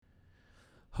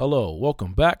Hello,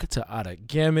 welcome back to Out of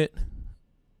Gamut.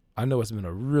 I know it's been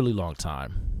a really long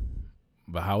time,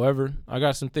 but however, I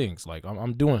got some things. Like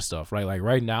I'm doing stuff, right? Like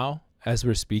right now, as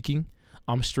we're speaking,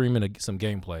 I'm streaming some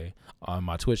gameplay on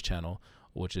my Twitch channel,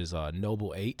 which is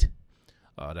Noble8.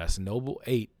 That's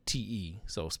Noble8TE.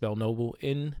 So spell Noble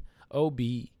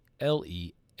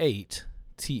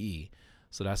Noble8TE.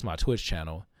 So that's my Twitch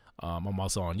channel. I'm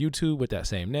also on YouTube with that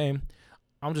same name.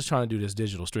 I'm just trying to do this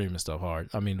digital streaming stuff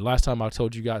hard. I mean, last time I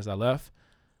told you guys I left,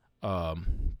 I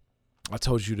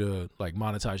told you to like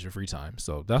monetize your free time.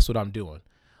 So that's what I'm doing.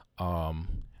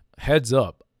 Heads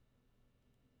up,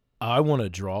 I want to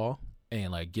draw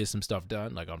and like get some stuff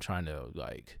done. Like I'm trying to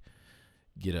like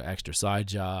get an extra side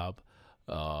job.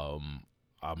 I'm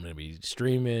gonna be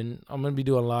streaming. I'm gonna be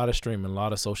doing a lot of streaming, a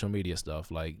lot of social media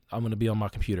stuff. Like I'm gonna be on my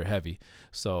computer heavy.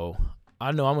 So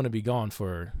I know I'm gonna be gone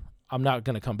for. I'm not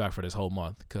gonna come back for this whole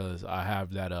month because I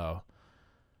have that.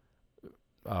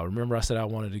 Remember I said I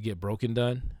wanted to get Broken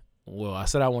done. Well, I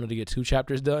said I wanted to get 2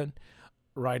 chapters done.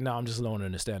 Right now, I'm just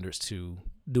lowering the standards to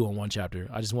doing 1 chapter.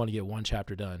 I just want to get 1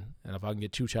 chapter done, and if I can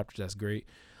get 2 chapters, that's great.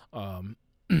 I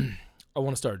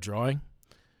want to start drawing.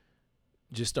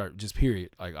 Just period.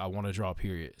 Like I want to draw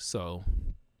period. So,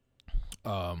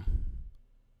 hold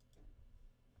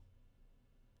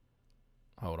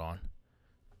on.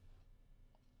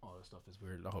 All this stuff is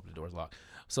weird. I hope the door's locked.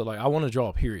 So like I want to draw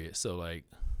a period. So like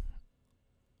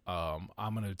I'm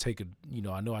gonna take I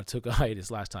know I took a hiatus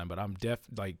last time, but I'm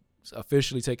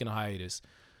officially taking a hiatus.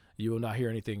 You will not hear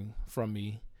anything from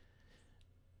me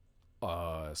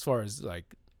as far as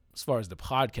the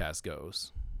podcast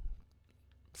goes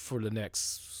for the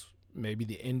next maybe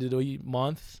the end of the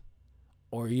month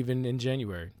or even in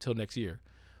January till next year.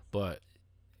 But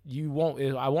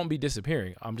I won't be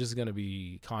disappearing. I'm just going to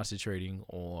be concentrating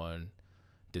on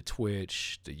the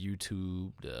Twitch, the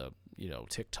YouTube, the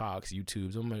TikToks,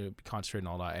 YouTubes. I'm going to be concentrating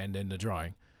on all that, and then the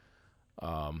drawing.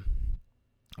 I'm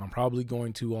probably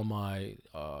going to on my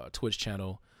Twitch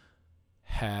channel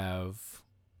have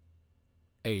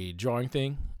a drawing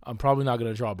thing. I'm probably not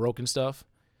going to draw broken stuff.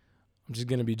 I'm just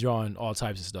going to be drawing all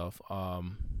types of stuff.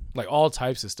 Like all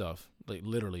types of stuff, like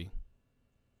literally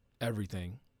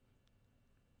everything.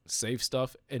 Safe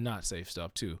stuff and not safe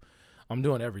stuff too. I'm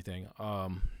doing everything. I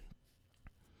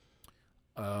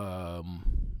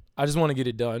just want to get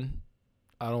it done.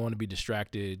 I don't want to be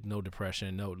distracted. No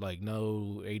depression. No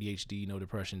ADHD. No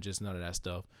depression. Just none of that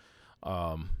stuff.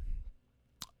 I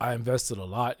invested a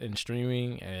lot in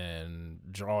streaming and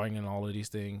drawing and all of these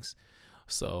things.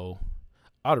 So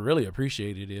I'd really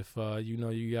appreciate it if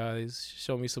you guys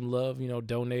show me some love.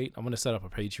 Donate. I'm gonna set up a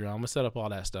Patreon. I'm gonna set up all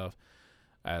that stuff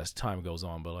as time goes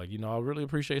on, but I really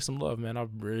appreciate some love, man. I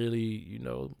really,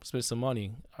 spent some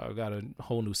money. I got a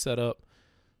whole new setup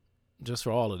just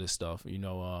for all of this stuff,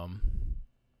 yeah.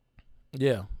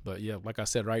 But yeah, like I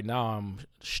said, right now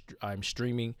I'm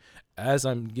streaming as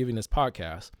I'm giving this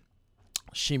podcast.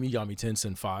 Shin Megami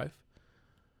Tensei 5.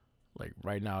 Like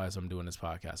right now, as I'm doing this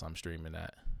podcast, I'm streaming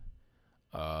that.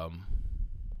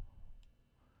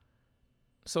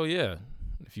 So yeah.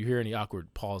 If you hear any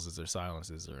awkward pauses or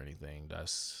silences or anything,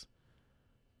 that's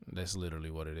literally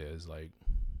what it is. Like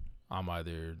I'm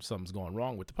either something's going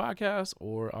wrong with the podcast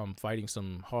or I'm fighting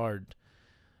some hard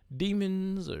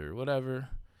demons or whatever.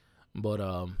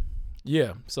 But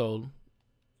yeah, so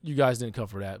you guys didn't come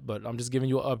for that, but I'm just giving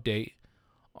you an update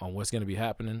on what's going to be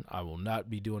happening. I will not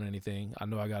be doing anything. I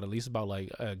know I got at least about like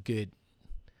a good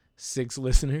 6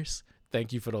 listeners.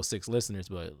 Thank you for those 6 listeners,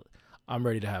 but I'm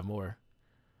ready to have more.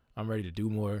 I'm ready to do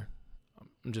more.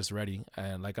 I'm just ready.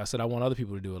 And like I said, I want other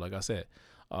people to do it. Like I said,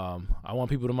 I want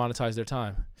people to monetize their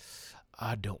time.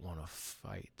 I don't want to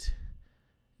fight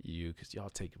you because y'all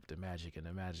take the magic, and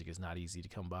the magic is not easy to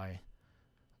come by.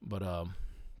 But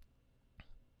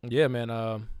yeah, man.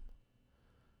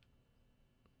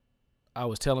 I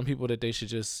was telling people that they should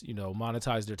just,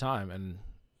 monetize their time, and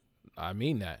I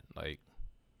mean that. Like,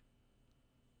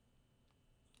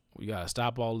 we gotta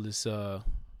stop all this.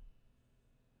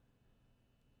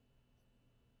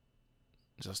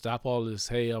 Just stop all this,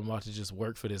 hey, I'm about to just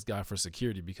work for this guy for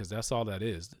security, because that's all that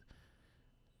is.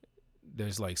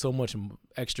 There's like so much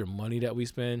extra money that we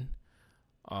spend.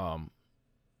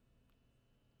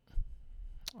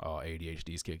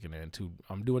 ADHD is kicking in too.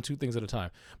 I'm doing 2 things at a time.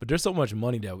 But there's so much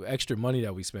extra money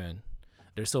that we spend.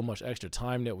 There's so much extra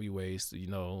time that we waste.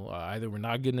 Either we're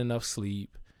not getting enough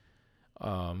sleep.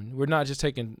 We're not just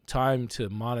taking time to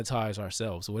monetize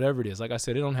ourselves. So whatever it is, like I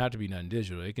said, it don't have to be nothing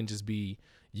digital. It can just be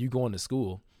you going to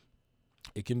school.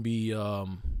 It can be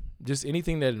just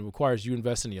anything that requires you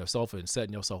investing in yourself and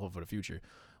setting yourself up for the future.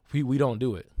 We don't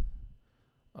do it.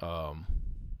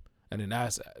 And then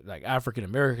that's like African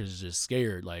Americans is just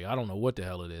scared. Like, I don't know what the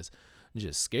hell it is.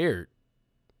 Just scared.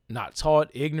 Not taught,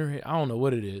 ignorant. I don't know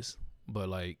what it is. But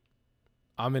like,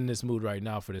 I'm in this mood right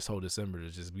now for this whole December to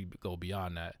just go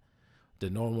beyond that. The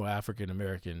normal African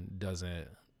American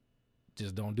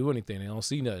don't do anything. They don't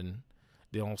see nothing.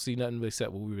 They don't see nothing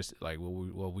except what we was like,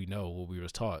 what we know, what we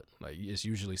was taught. Like, it's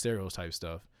usually stereotype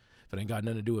stuff. If it ain't got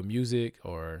nothing to do with music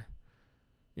or,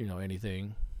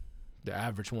 anything, the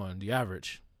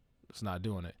average it's not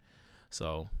doing it.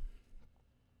 So,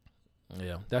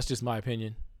 yeah, that's just my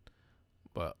opinion.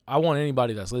 But I want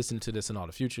anybody that's listening to this and all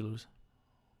the future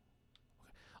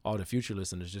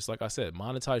listeners, just like I said,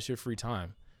 monetize your free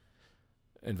time.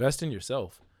 Invest in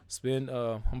yourself. I'm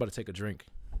about to take a drink.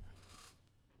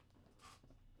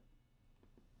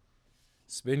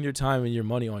 Spend your time and your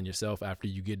money on yourself after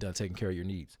you get done taking care of your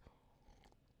needs.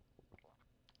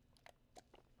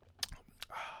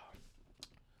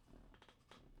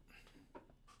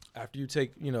 After you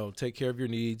take care of your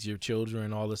needs, your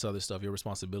children, all this other stuff, your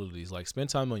responsibilities, like, spend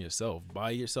time on yourself. Buy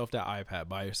yourself that iPad.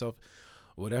 Buy yourself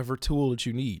whatever tool that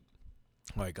you need.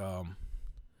 Like,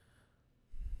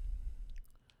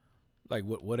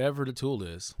 whatever the tool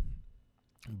is,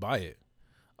 buy it.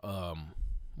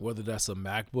 Whether that's a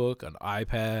MacBook, an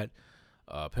iPad,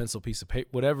 a pencil, piece of paper,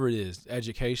 whatever it is,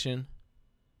 education,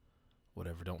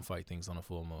 whatever, don't fight things on a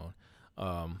full moon.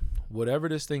 Whatever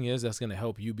this thing is that's going to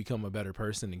help you become a better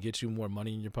person and get you more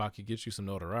money in your pocket, get you some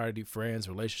notoriety, friends,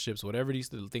 relationships, whatever these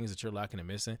things that you're lacking and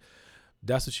missing,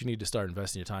 that's what you need to start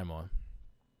investing your time on.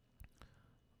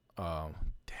 Dang,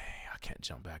 I can't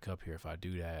jump back up here if I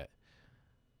do that.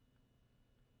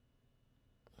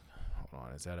 Hold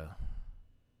on, is that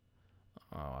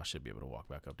I should be able to walk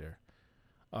back up there.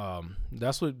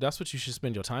 That's what you should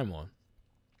spend your time on.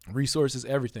 Resources,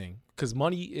 everything. Because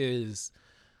money is,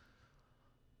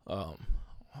 I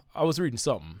was reading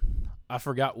something. I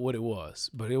forgot what it was,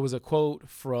 but it was a quote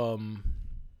from,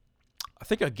 I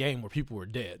think, a game where people were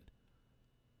dead.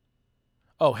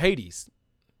 Oh, Hades.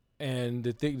 And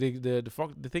the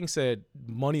thing said,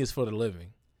 money is for the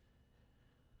living.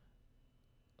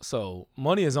 So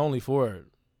money is only for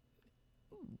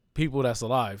people that's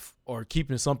alive or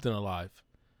keeping something alive.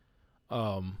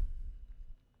 And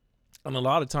a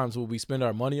lot of times what we spend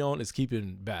our money on is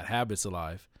keeping bad habits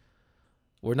alive.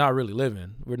 We're not really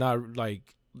living. We're not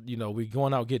like, we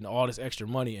going out getting all this extra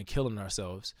money and killing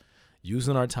ourselves,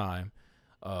 using our time,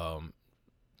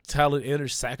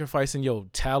 sacrificing your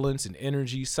talents and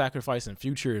energy, sacrificing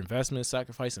future investments,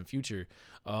 sacrificing future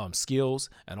skills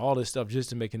and all this stuff just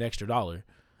to make an extra dollar,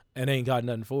 and ain't got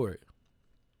nothing for it.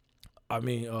 I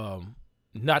mean,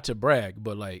 not to brag,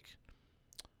 but like,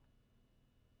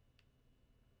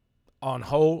 on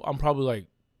whole, I'm probably like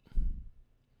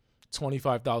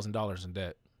 $25,000 in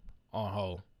debt on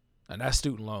whole, and that's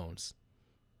student loans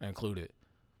included.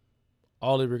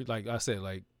 Like I said,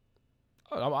 like,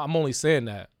 I'm only saying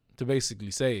that to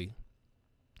basically say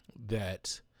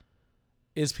that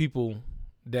it's people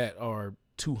that are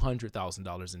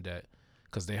 $200,000 in debt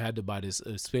because they had to buy this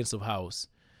expensive house,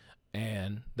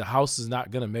 and the house is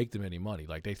not gonna make them any money.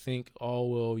 Like, they think, oh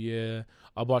well, yeah,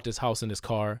 I bought this house and this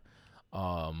car,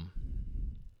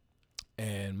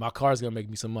 and my car is gonna make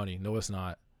me some money. No, it's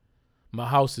not. My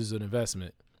house is an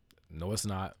investment. No, it's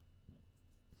not.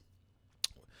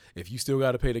 If you still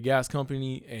got to pay the gas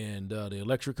company and the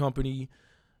electric company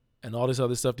and all this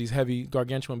other stuff, these heavy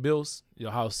gargantuan bills,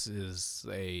 your house is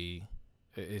I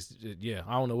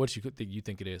don't know what you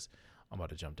think it is. I'm about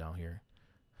to jump down here.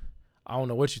 I don't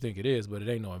know what you think it is, but it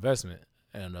ain't no investment.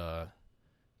 And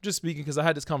just speaking, because I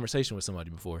had this conversation with somebody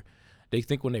before, they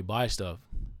think when they buy stuff,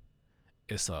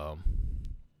 it's an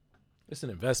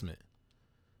investment,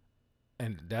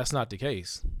 and that's not the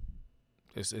case.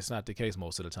 It's not the case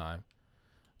most of the time.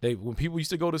 When people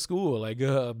used to go to school, like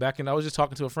back in, I was just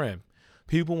talking to a friend.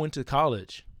 People went to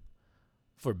college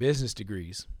for business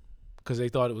degrees because they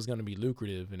thought it was going to be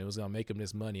lucrative and it was going to make them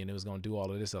this money and it was going to do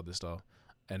all of this other stuff.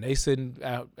 And they sitting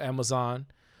at Amazon,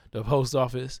 the post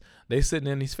office, they sitting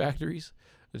in these factories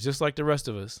just like the rest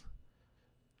of us.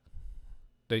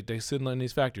 They sitting in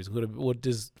these factories with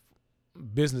this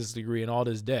business degree and all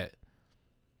this debt.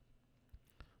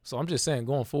 So I'm just saying,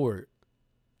 going forward,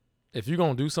 if you're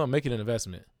going to do something, make it an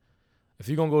investment. If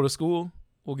you're going to go to school,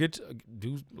 well,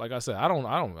 like I said, I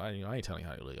ain't telling you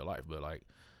how to live your life, but like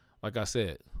I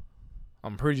said,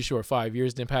 I'm pretty sure 5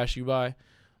 years didn't pass you by,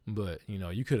 but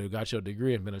you could have got your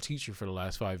degree and been a teacher for the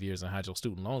last 5 years and had your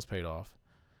student loans paid off,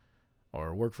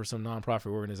 or work for some nonprofit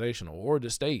organization or the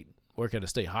state, work at a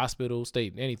state hospital,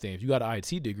 state, anything. If you got an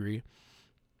IT degree,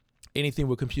 anything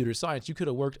with computer science, you could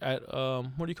have worked at,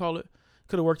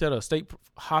 Could have worked at a state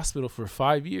hospital for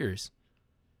 5 years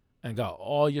and got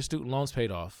all your student loans paid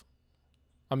off.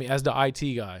 I mean, as the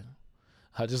IT guy,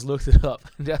 I just looked it up.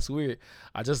 That's weird.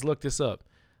 I just looked this up.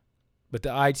 But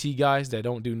the IT guys that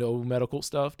don't do no medical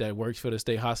stuff, that works for the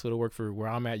state hospital, work for where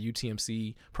I'm at,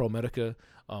 UTMC, ProMedica,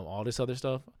 all this other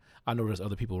stuff. I know there's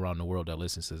other people around the world that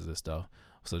listen to this stuff.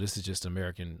 So this is just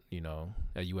American,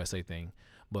 a USA thing.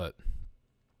 But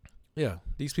yeah,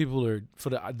 these people are, for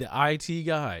the IT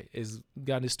guy is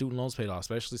got his student loans paid off,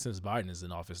 especially since Biden is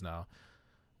in office now,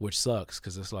 which sucks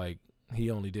because it's like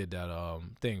he only did that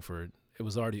thing for, it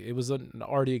was an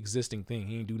already existing thing.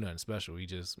 He didn't do nothing special. He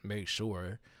just made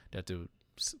sure that the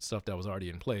stuff that was already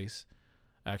in place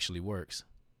actually works.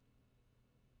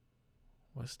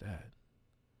 What's that?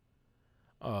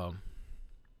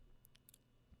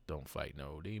 Don't fight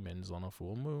no demons on a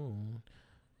full moon.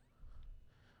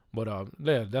 But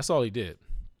yeah, that's all he did.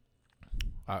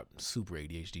 Super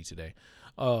ADHD today.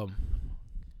 But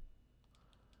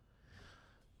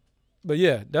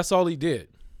yeah, that's all he did,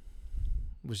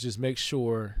 was just make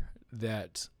sure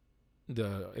that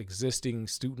the existing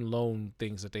student loan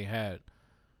things that they had,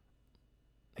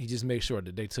 he just made sure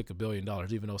that they took $1 billion,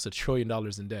 even though it's $1 trillion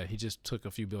in debt. He just took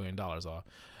a few $1 billion off.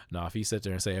 Now, if he sat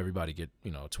there and say everybody get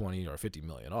 20 or 50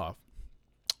 million off,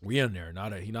 we in there.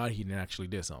 Not he didn't actually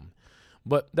did something.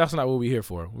 But that's not what we're here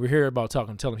for. We're here about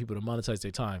telling people to monetize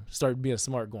their time. Start being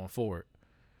smart going forward.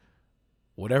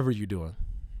 Whatever you're doing,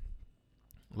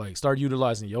 like, start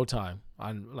utilizing your time.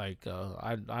 I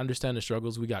understand the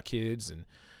struggles. We got kids and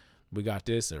we got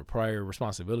this and prior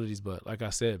responsibilities. But like I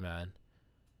said, man,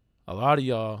 a lot of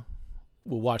y'all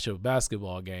will watch a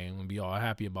basketball game and be all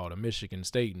happy about a Michigan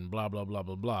State and blah, blah, blah,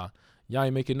 blah, blah. Y'all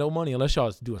ain't making no money unless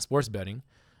y'all doing sports betting.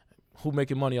 Who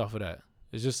making money off of that?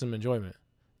 It's just some enjoyment.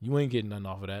 You ain't getting nothing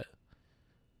off of that.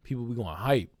 People be going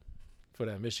hype for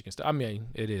that Michigan State. I mean,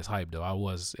 it is hype, though. I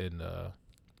was in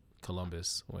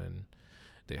Columbus when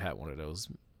they had one of those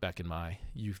back in my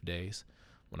youth days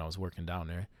when I was working down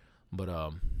there.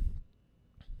 But,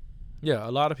 yeah, a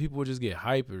lot of people would just get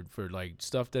hyped for like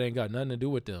stuff that ain't got nothing to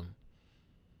do with them.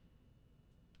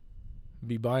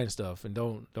 Be buying stuff and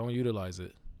don't utilize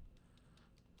it.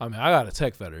 I mean, I got a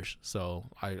tech fetish, so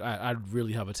I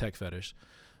really have a tech fetish.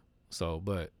 So,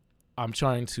 but I'm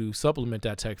trying to supplement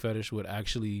that tech fetish with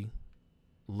actually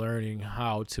learning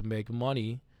how to make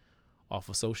money off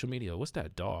of social media. What's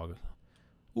that dog?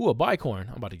 Ooh, a bicorn.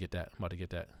 I'm about to get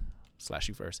that. Slash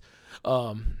you first.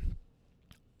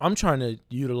 I'm trying to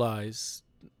utilize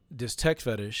this tech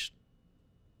fetish.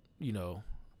 The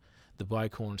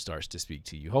bicorn starts to speak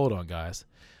to you. Hold on, guys.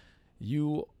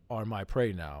 You are my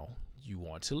prey now. You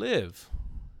want to live.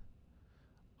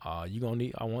 I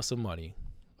want some money.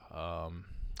 I'm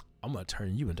going to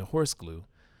turn you into horse glue.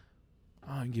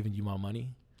 I'm giving you my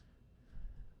money.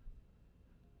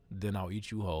 Then I'll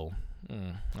eat you whole.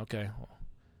 Okay. Well,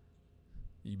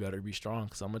 you better be strong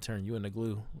because I'm going to turn you into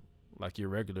glue like your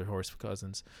regular horse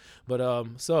cousins. But,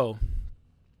 so,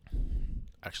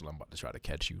 actually, I'm about to try to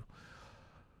catch you.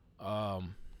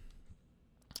 I'm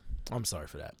sorry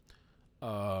for that.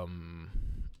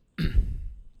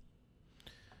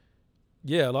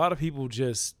 Yeah, a lot of people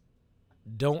just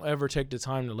don't ever take the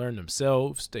time to learn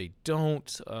themselves. They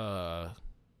don't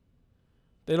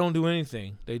do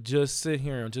anything. They just sit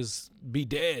here and just be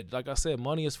dead. Like I said,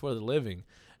 money is for the living.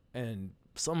 And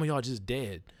some of y'all just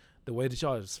dead. The way that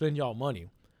y'all spend y'all money.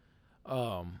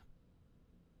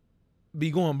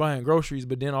 Be going buying groceries,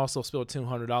 but then also spend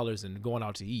 $200 and going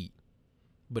out to eat.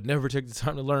 But never take the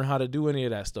time to learn how to do any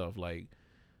of that stuff. Like,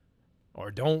 or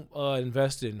don't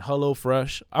invest in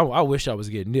HelloFresh. I wish I was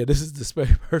getting it. This is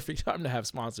the perfect time to have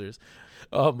sponsors.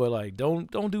 But like,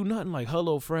 don't do nothing like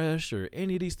HelloFresh or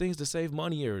any of these things to save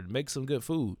money or make some good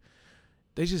food.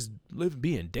 They just live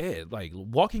being dead, like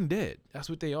Walking Dead. That's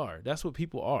what they are. That's what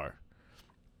people are.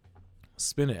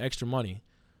 Spending extra money.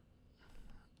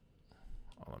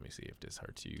 Oh, let me see if this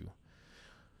hurts you.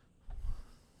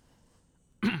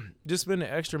 Just spending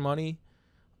extra money,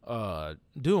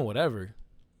 doing whatever.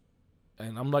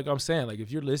 And I'm saying, like,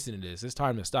 if you're listening to this, it's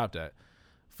time to stop that.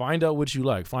 Find out what you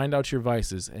like. Find out your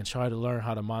vices and try to learn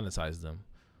how to monetize them.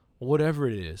 Whatever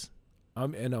it is.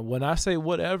 And when I say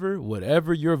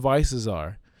whatever your vices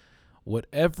are,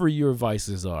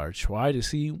 try to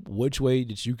see which way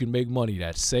that you can make money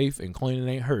that's safe and clean and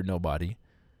ain't hurt nobody.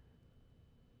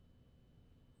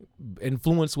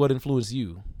 Influence what influenced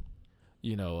you.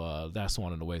 That's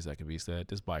one of the ways that can be said.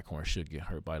 This bicorn should get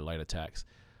hurt by light attacks.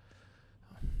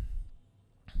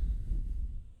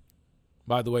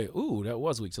 By the way, that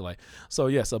was weak to light. So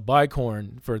yes, a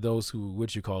bicorn, for those who,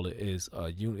 what you call it, is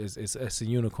it's a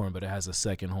unicorn, but it has a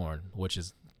second horn, which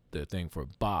is the thing for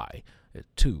buy.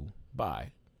 To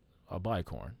buy a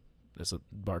bicorn. That's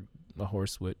a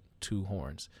horse with 2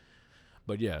 horns.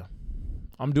 But yeah,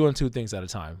 I'm doing 2 things at a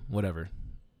time. Whatever.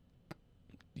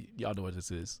 Y'all know what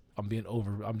this is. I'm being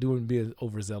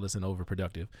overzealous and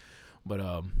overproductive.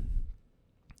 But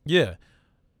yeah.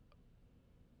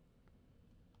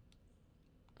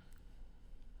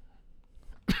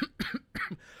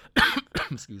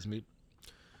 Excuse me.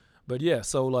 But yeah,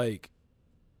 so like,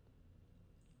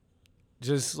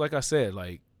 just like I said,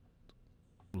 like,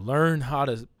 learn how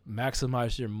to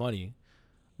maximize your money,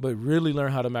 but really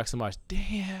learn how to maximize.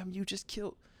 Damn, you just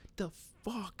killed the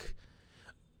fuck.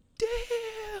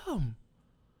 Damn.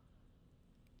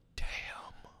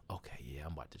 Okay, yeah,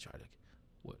 I'm about to try to.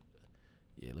 What?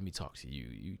 Yeah, let me talk to you.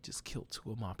 You just killed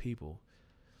 2 of my people.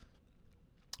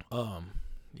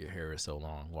 Your hair is so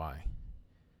long. Why?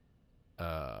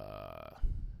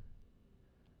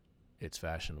 It's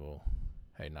fashionable.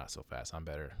 Hey, not so fast. I'm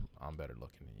better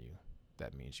looking than you.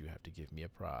 That means you have to give me a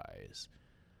prize.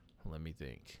 Let me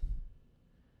think.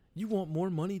 You want more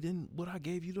money than what I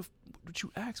gave you, what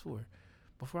you asked for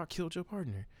before I killed your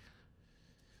partner.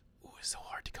 Ooh, it's so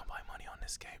hard to come by money on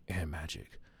this game and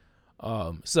Magic.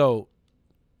 So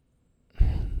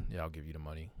yeah, I'll give you the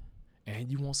money.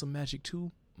 And you want some Magic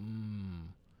too?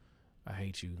 I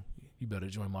hate you. You better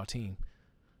join my team.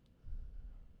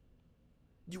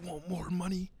 You want more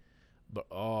money? But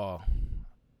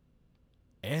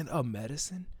and a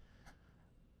medicine?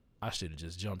 I should have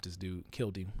just jumped this dude,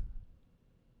 killed him.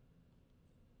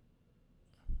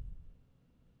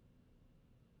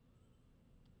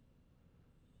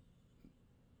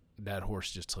 That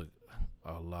horse just took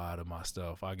a lot of my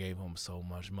stuff. I gave him so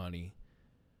much money.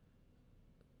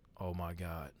 Oh my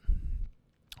God.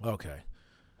 Okay.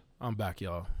 I'm back,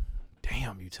 y'all.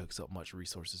 Damn, you took so much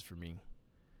resources from me.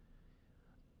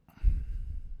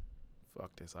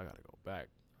 Fuck this. I gotta go back.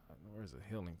 Where's the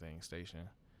healing thing station?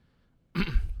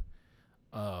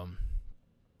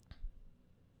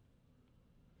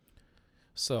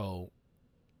 So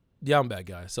yeah, I'm back,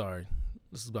 guys. Sorry.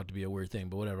 This is about to be a weird thing,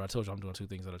 but whatever. I told you I'm doing 2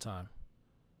 things at a time.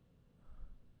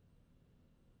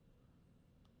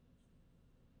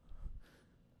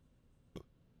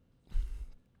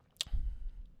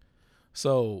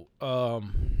 So,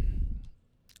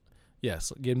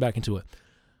 yes, getting back into it.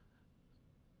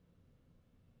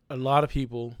 A lot of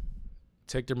people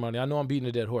take their money. I know I'm beating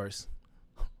a dead horse,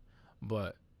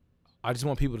 but I just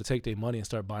want people to take their money and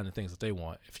start buying the things that they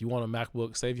want. If you want a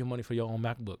MacBook, save your money for your own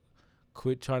MacBook.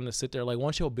 Quit trying to sit there. Like,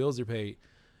 once your bills are paid,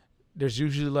 there's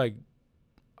usually like,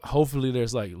 hopefully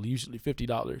there's like usually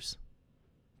 $50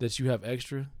 that you have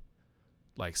extra.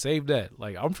 Like, save that.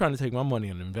 Like, I'm trying to take my money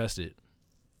and invest it,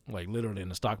 like, literally in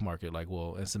the stock market, like,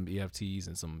 well, and some EFTs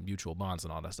and some mutual bonds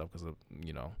and all that stuff, because,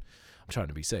 you know, I'm trying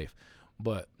to be safe.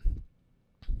 But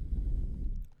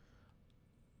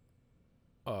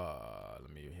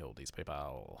let me hold these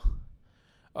PayPal.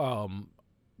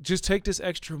 Just take this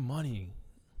extra money,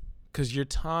 because your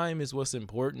time is what's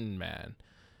important, man.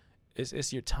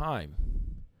 It's your time.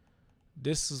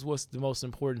 This is what's the most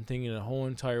important thing in the whole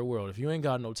entire world. If you ain't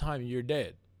got no time, you're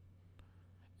dead.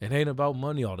 It ain't about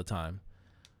money all the time.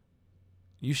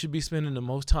 You should be spending the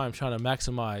most time trying to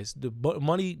maximize the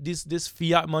money, this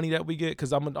fiat money that we get.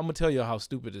 Because I'm gonna tell you how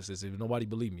stupid this is if nobody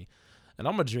believe me. And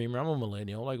I'm a dreamer. I'm a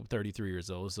millennial. I'm like 33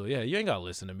 years old. So yeah, you ain't gotta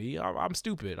listen to me. I'm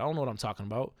stupid. I don't know what I'm talking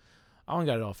about. I don't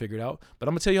got it all figured out. But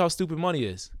I'm gonna tell you how stupid money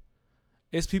is.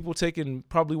 It's people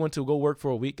probably went to go work for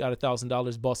a week, got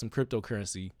 $1,000, bought some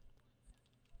cryptocurrency.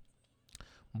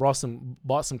 Bought some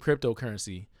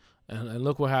cryptocurrency, and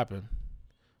look what happened.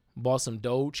 Bought some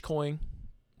Dogecoin.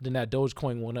 Then that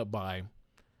Dogecoin went up by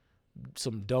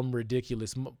some dumb,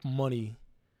 ridiculous money,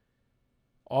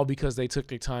 all because they took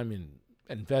their time and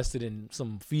invested in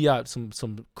some fiat,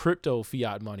 some crypto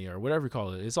fiat money or whatever you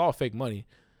call it. It's all fake money.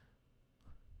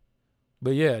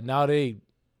 But yeah, now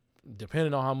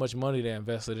depending on how much money they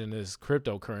invested in this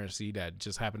cryptocurrency that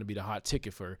just happened to be the hot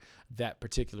ticket for that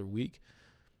particular week,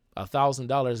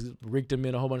 $1,000 rigged them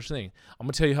in a whole bunch of things. I'm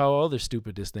going to tell you how other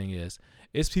stupid this thing is.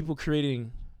 It's people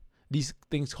creating these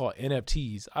things called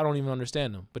NFTs. I don't even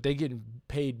understand them, but they getting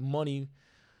paid money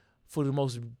for the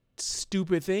most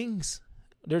stupid things.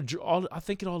 I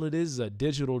think all it is a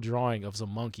digital drawing of some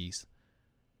monkeys,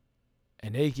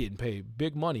 and they getting paid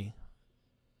big money.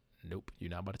 Nope, you're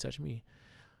not about to touch me.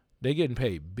 They getting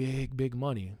paid big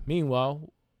money.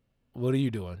 Meanwhile, what are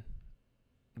you doing?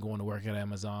 Going to work at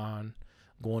Amazon,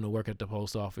 going to work at the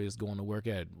post office, going to work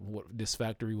at this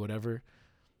factory, whatever.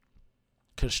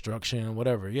 Construction,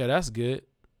 whatever. Yeah, that's good.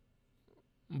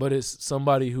 But it's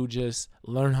somebody who just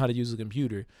learned how to use a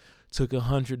computer, took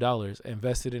 $100,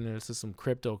 invested in it into some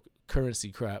crypto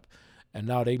currency crap, and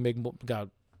now they got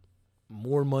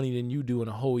more money than you do in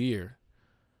a whole year.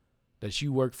 That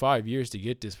you worked 5 years to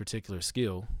get this particular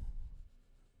skill.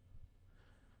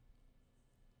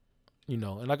 You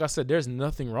know, and like I said, there's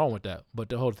nothing wrong with that. But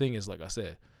the whole thing is, like I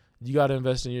said, you got to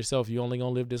invest in yourself. You only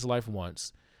going to live this life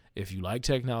once. If you like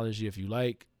technology, if you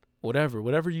like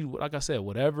whatever you, like I said,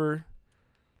 whatever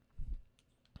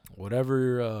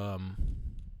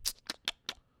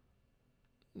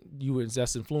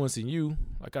that's influencing you,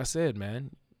 like I said, man,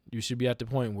 you should be at the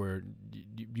point where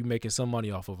you making some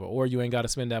money off of it, or you ain't got to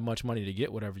spend that much money to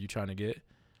get whatever you're trying to get.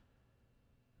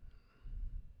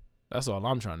 That's all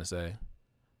I'm trying to say.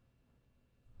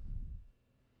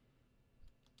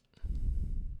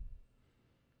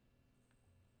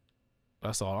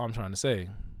 That's all I'm trying to say.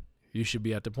 You should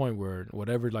be at the point where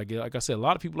whatever, like I said, a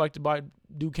lot of people like to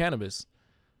do cannabis,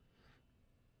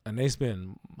 and they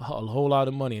spend a whole lot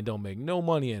of money and don't make no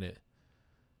money in it.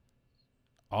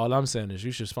 All I'm saying is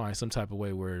you should find some type of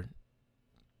way where,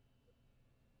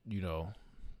 you know,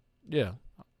 yeah,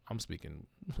 I'm speaking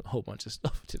a whole bunch of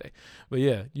stuff today. But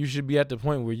yeah, you should be at the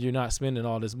point where you're not spending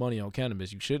all this money on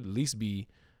cannabis. You should at least be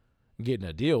getting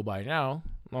a deal by now,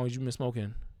 as long as you've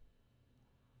been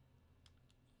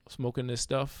smoking this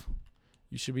stuff.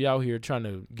 You should be out here trying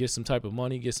to get some type of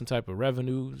money, get some type of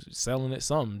revenue, selling it,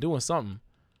 doing something.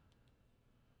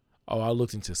 Oh, I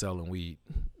looked into selling weed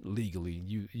legally.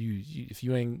 You if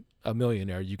you ain't a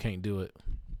millionaire, you can't do it.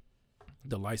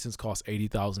 The license costs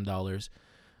 $80,000.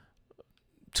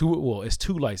 It's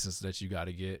 2 licenses that you got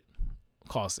to get.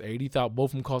 Costs $80,000.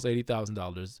 Both of them cost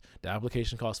 $80,000. The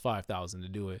application costs $5,000 to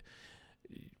do it.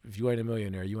 If you ain't a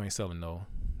millionaire, you ain't selling no.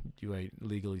 You ain't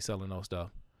legally selling no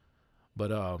stuff. But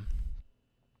y'all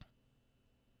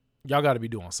got to be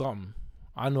doing something.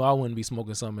 I know I wouldn't be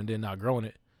smoking something and then not growing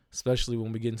it, especially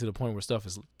when we get into the point where stuff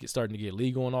is starting to get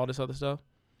legal and all this other stuff.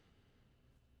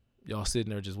 Y'all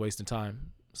sitting there just wasting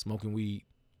time smoking weed.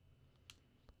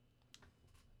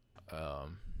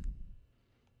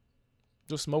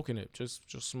 Just smoking it. Just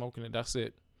smoking it. That's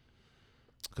it.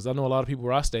 Because I know a lot of people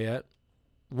where I stay at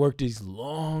work these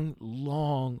long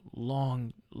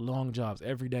jobs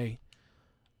every day.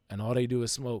 And all they do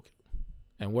is smoke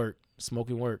and work. Smoke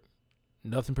and work.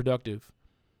 Nothing productive.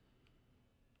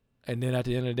 And then at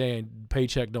the end of the day,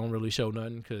 paycheck don't really show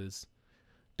nothing because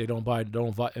they don't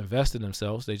invest in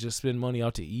themselves. They just spend money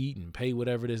out to eat and pay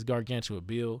whatever this gargantuan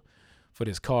bill for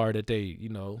this car that they,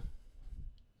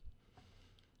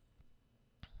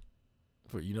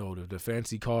 for, the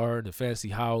fancy car, the fancy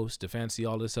house, the fancy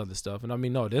all this other stuff. And I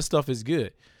mean, no, this stuff is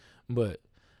good. But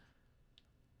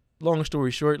long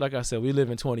story short, like I said, we live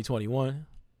in 2021.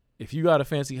 If you got a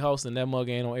fancy house and that mug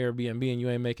ain't on Airbnb and you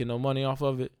ain't making no money off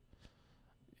of it,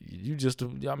 you just,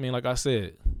 like I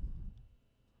said,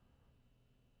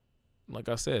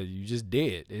 you just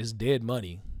dead. It's dead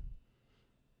money.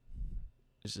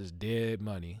 It's just dead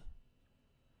money.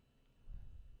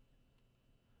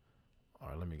 All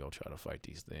right, let me go try to fight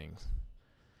these things.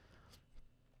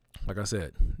 Like I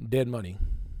said, dead money.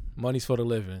 Money's for the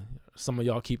living. Some of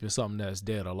y'all keeping something that's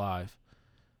dead alive.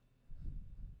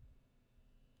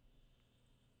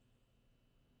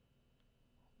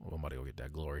 Well, I'm about to go get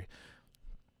that glory.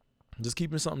 Just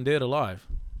keeping something dead alive.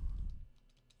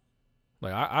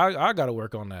 Like I got to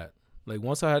work on that. Like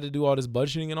once I had to do all this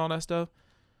budgeting and all that stuff,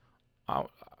 I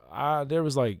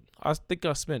think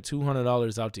I spent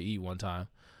 $200 out to eat one time.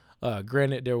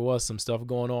 Granted, there was some stuff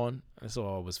going on, and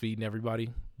so I was feeding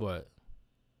everybody, but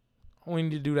I didn't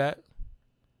need to do that.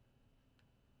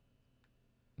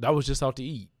 That was just out to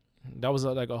eat. That was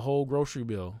like a whole grocery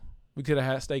bill. We could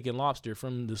have had steak and lobster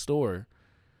from the store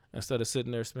instead of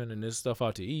sitting there spending this stuff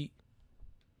out to eat.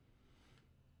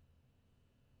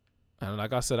 And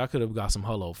like I said, I could have got some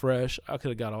Hello Fresh. I could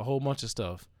have got a whole bunch of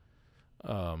stuff.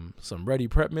 Some ready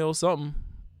prep meals, something.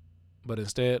 But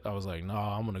instead, I was like,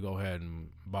 nah, I'm going to go ahead and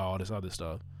buy all this other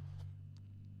stuff.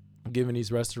 I'm giving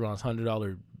these restaurants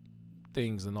 $100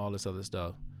 things and all this other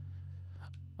stuff.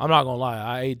 I'm not going to lie.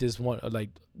 I ate this one, like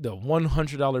the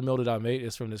 $100 meal that I made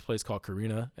is from this place called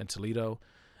Karina in Toledo.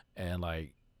 And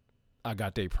like, I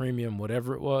got their premium,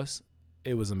 whatever it was.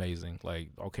 It was amazing. Like,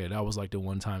 okay, that was like the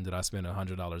one time that I spent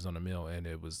 $100 on a meal, and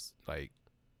it was like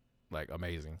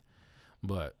amazing.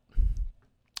 But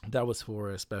that was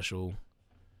for a special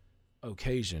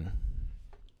occasion.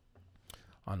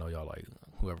 I know y'all, like,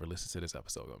 whoever listens to this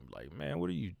episode gonna be like, man, what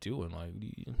are you doing? Like,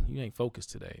 you ain't focused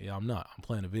today. Yeah, I'm not. I'm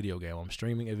playing a video game. I'm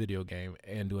streaming a video game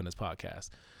and doing this podcast,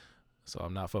 so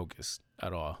I'm not focused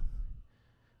at all.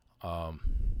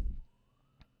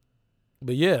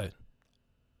 But yeah,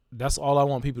 that's all I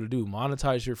want people to do.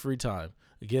 Monetize your free time.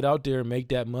 Get out there and make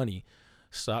that money.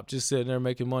 Stop just sitting there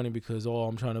making money because, oh,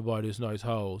 I'm trying to buy this nice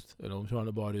house and I'm trying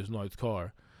to buy this nice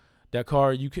car. That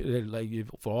car, you can, like, if,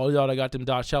 for all y'all that got them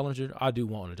Dodge Challenger, I do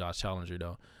want a Dodge Challenger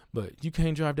though, but you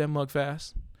can't drive that mug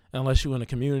fast unless you're in a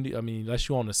community. I mean, unless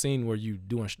you're on the scene where you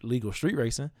doing legal street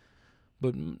racing.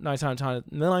 But 9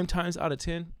 times out of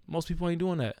 10, most people ain't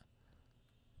doing that.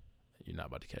 You're not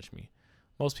about to catch me.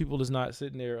 Most people is not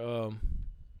sitting there.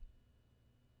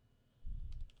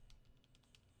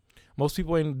 Most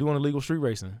people ain't doing illegal street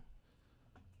racing.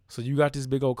 So you got this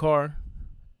big old car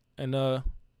and ain't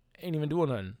even doing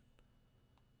nothing.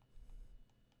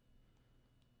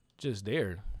 Just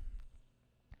there.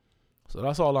 So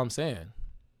that's all I'm saying.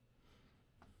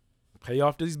 Pay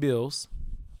off these bills.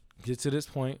 Get to this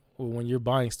point where when you're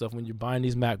buying stuff, when you're buying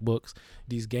these MacBooks,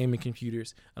 these gaming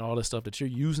computers, and all this stuff, that you're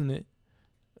using it,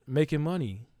 making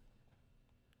money.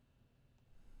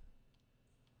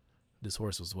 This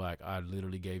horse was whack. I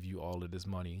literally gave you all of this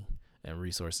money and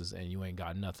resources, and you ain't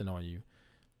got nothing on you.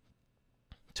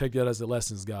 Take that as the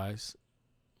lessons, guys.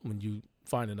 When you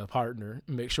finding a partner,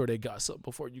 make sure they got something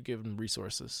before you give them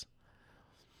resources.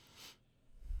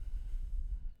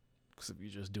 Because if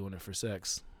you're just doing it for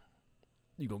sex,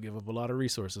 you're going to give up a lot of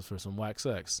resources for some whack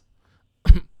sex.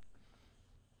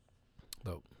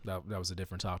 But that was a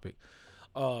different topic.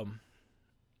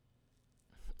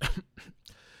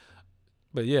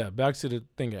 But yeah, back to the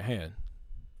thing at hand.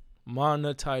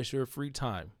 Monetize your free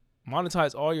time.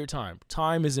 Monetize all your time.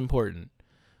 Time is important,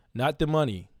 not the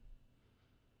money.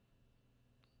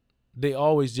 They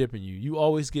always jipping you. You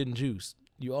always getting juiced.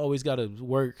 You always got to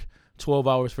work 12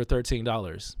 hours for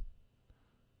 $13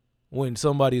 when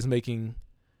somebody's making.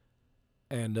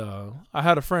 And I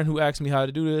had a friend who asked me how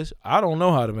to do this. I don't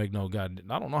know how to make I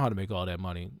don't know how to make all that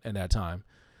money in that time.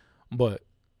 But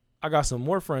I got some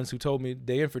more friends who told me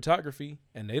they in photography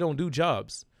and they don't do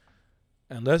jobs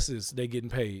unless they getting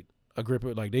paid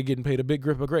they getting paid a big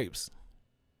grip of grapes.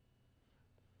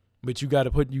 But you got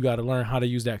to learn how to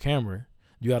use that camera.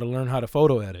 You got to learn how to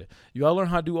photo edit. You got to learn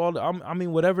how to do all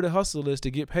whatever the hustle is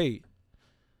to get paid.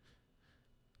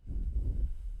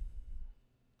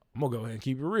 I'm going to go ahead and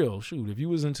keep it real. Shoot, if you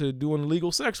was into doing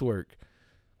illegal sex work,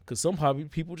 because some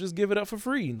people just give it up for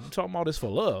free. You're talking about this for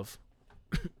love.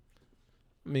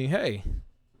 I mean, hey.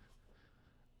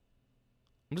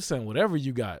 I'm just saying, whatever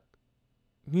you got,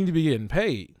 you need to be getting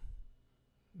paid.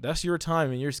 That's your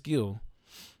time and your skill.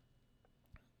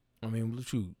 I mean,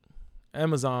 shoot.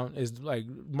 Amazon is like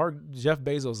Jeff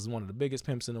Bezos is one of the biggest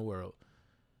pimps in the world.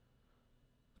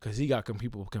 Because he got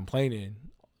people complaining,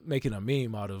 making a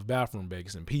meme out of bathroom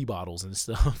breaks and pee bottles and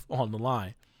stuff on the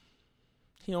line.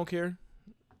 He don't care.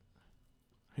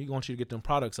 He wants you to get them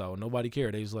products out. Nobody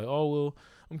cared. They was like, oh, well,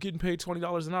 I'm getting paid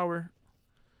 $20 an hour.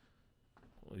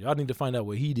 Well, y'all need to find out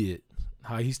what he did.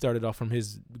 How he started off from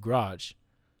his garage.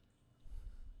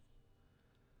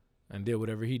 And did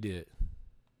whatever he did.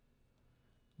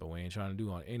 But we ain't trying to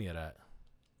do on any of that.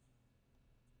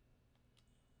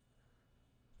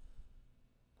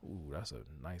 Ooh, that's a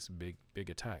nice big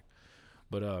attack.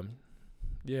 But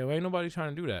yeah, ain't nobody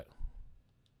trying to do that.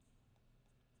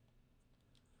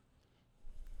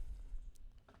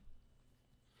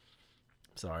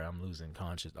 Sorry, I'm losing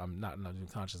conscious. I'm not losing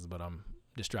conscious, but I'm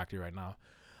distracted right now.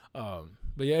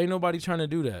 But yeah, ain't nobody trying to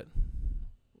do that.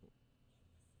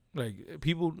 Like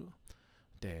people,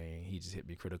 dang, he just hit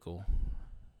me critical.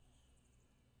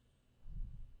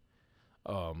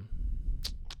 Damn.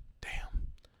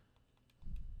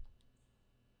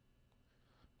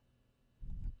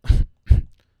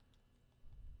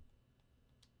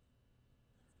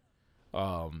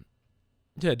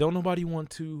 Yeah, don't nobody want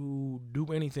to do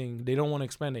anything. They don't want to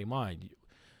expand their mind.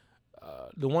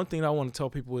 The one thing I want to tell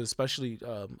people is, especially,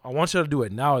 I want you to do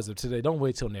it now as of today. Don't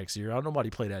wait till next year. I don't nobody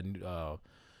play that.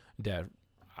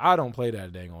 I don't play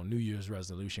that dang on New Year's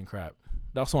resolution crap.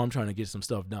 That's why I'm trying to get some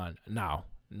stuff done now.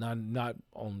 Not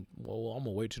on. Well, I'm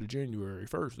gonna wait till January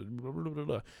 1st. Blah, blah, blah,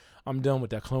 blah. I'm done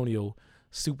with that colonial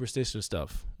superstitious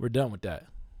stuff. We're done with that.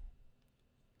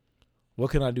 What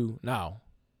can I do now?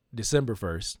 December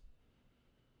 1st.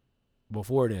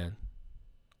 Before then,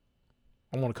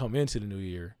 I want to come into the new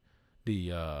year,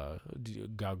 the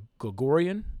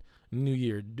Gregorian New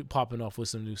Year, popping off with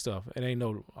some new stuff. It ain't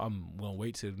no, I'm gonna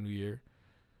wait till the new year.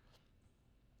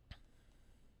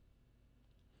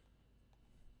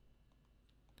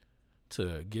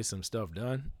 To get some stuff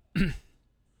done. I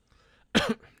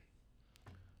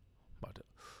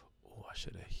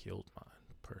should have healed my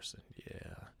person.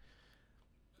 Yeah.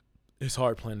 It's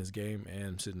hard playing this game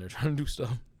and sitting there trying to do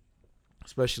stuff.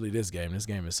 Especially this game. This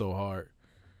game is so hard.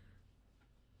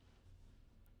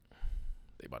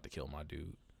 They about to kill my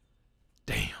dude.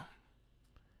 Damn.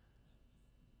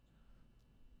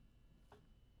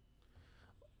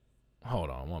 Hold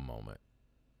on one moment.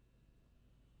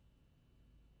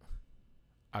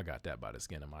 I got that by the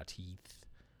skin of my teeth.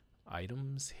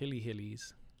 Items,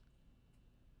 hillies.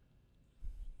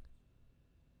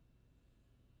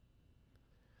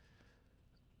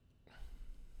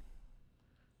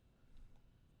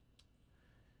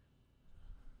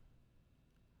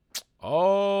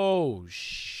 Oh,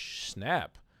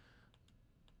 snap.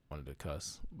 Wanted to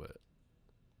cuss, but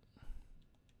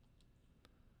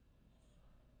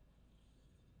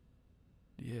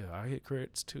yeah, I hit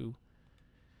crits too.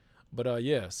 But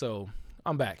yeah, so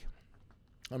I'm back.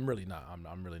 I'm really not.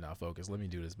 I'm really not focused. Let me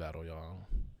do this battle, y'all.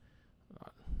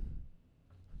 Let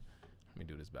me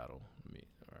do this battle.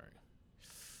 All right.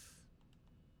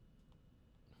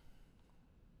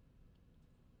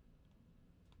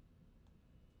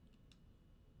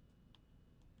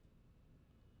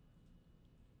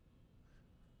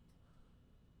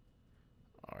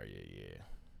 All right, yeah.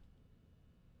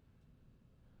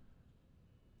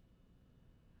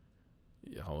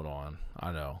 Yeah, hold on.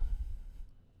 I know.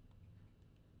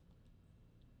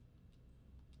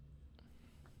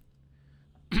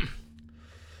 Here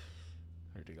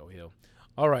to go, Hill.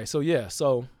 All right, so yeah,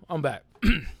 so I'm back.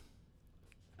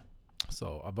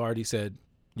 So I've already said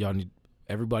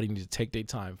everybody need to take their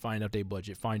time, find out their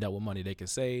budget, find out what money they can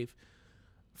save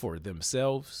for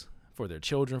themselves, for their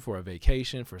children, for a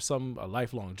vacation, for a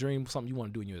lifelong dream, something you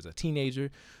want to do when you're as a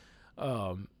teenager.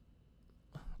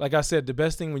 Like I said, the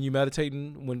best thing when you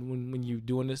meditating, when you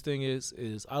doing this thing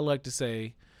is I like to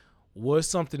say, what's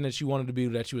something that you wanted to be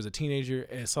that you was a teenager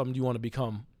and something you want to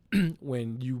become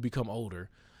when you become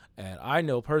older. And I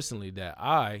know personally that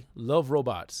I love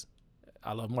robots.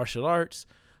 I love martial arts,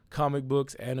 comic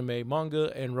books, anime,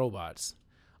 manga, and robots.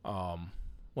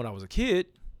 When I was a kid,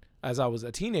 as I was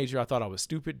a teenager, I thought I was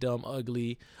stupid, dumb,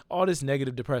 ugly, all this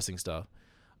negative, depressing stuff.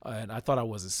 And I thought I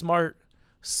wasn't smart.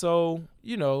 So,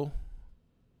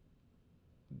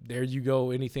 there you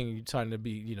go. Anything you're trying to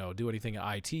be, do anything in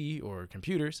IT or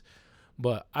computers.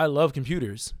 But I love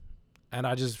computers. And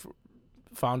I just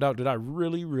found out that I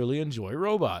really, really enjoy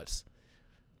robots.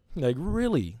 Like,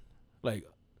 really. Like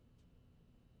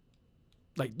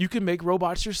you can make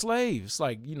robots your slaves.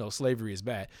 Like, slavery is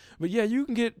bad. But yeah,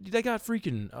 they got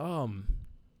freaking,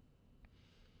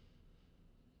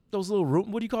 those little,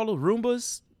 what do you call those,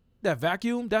 Roombas? That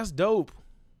vacuum? That's dope.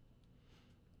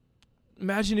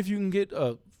 Imagine if you can get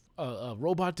a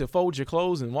robot to fold your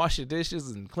clothes and wash your dishes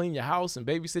and clean your house and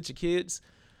babysit your kids.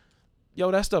 Yo,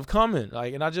 that stuff coming.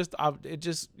 Like, and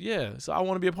so I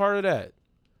want to be a part of that.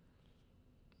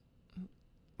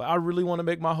 But I really want to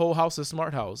make my whole house a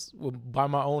smart house by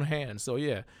my own hands. So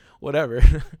yeah, whatever.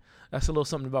 That's a little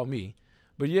something about me.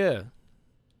 But yeah,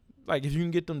 like if you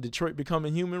can get them Detroit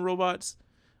becoming human robots,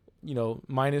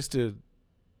 minus the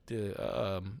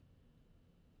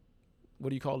what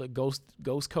do you call it?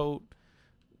 Ghost code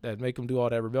that make them do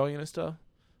all that rebellion and stuff.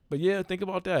 But yeah, think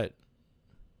about that.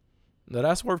 Now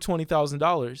that's worth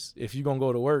 $20,000. If you're gonna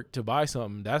go to work to buy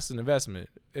something, that's an investment.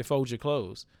 It folds your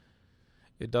clothes.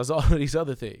 It does all of these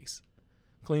other things.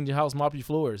 Clean your house, mop your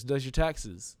floors, does your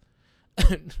taxes.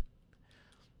 And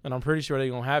I'm pretty sure they're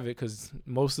gonna have it because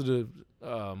most of the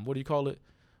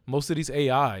most of these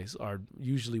AIs are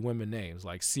usually women names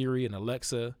like Siri and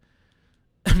Alexa.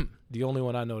 The only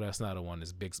one I know that's not a one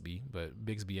is Bixby, but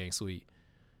Bixby ain't sweet.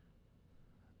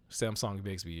 Samsung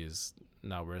Bixby is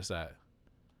not where it's at.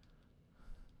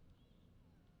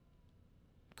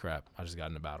 Crap, I just got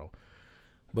in a battle.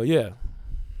 But yeah.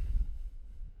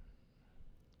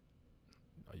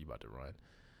 Oh, you about to run.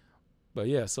 But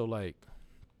yeah, so like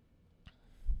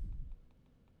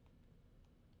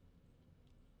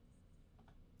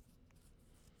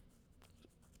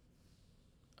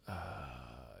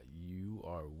you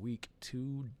are weak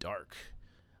to dark.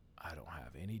 I don't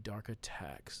have any dark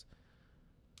attacks.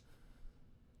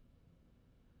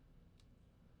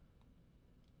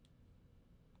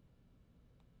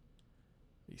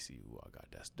 You see who I got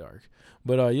that's dark.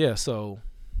 But yeah, so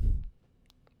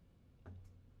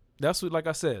that's what, like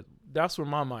I said, that's where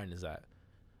my mind is at.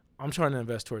 I'm trying to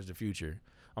invest towards the future.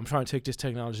 I'm trying to take this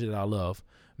technology that I love,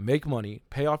 make money,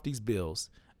 pay off these bills,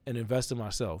 and invest in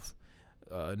myself.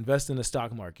 Invest in the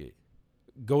stock market.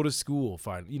 Go to school,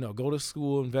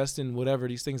 invest in whatever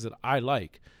these things that I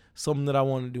like. Something that I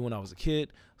wanted to do when I was a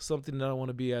kid, something that I want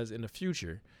to be as in the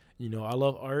future. I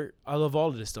love art. I love all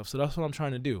of this stuff. So that's what I'm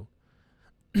trying to do.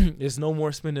 It's no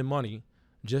more spending money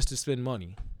just to spend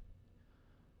money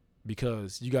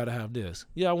because you got to have this.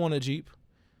 Yeah, I want a Jeep.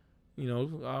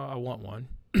 I want one.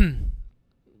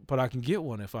 But I can get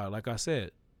one if like I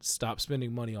said, stop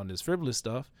spending money on this frivolous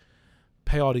stuff,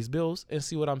 pay all these bills, and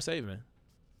see what I'm saving.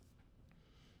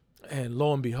 And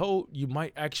lo and behold, you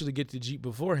might actually get the Jeep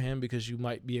beforehand because you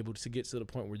might be able to get to the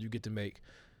point where you get to make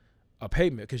a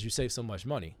payment because you save so much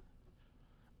money.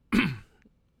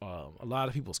 A lot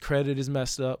of people's credit is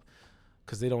messed up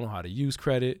because they don't know how to use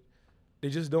credit. They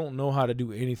just don't know how to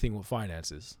do anything with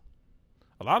finances.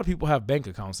 A lot of people have bank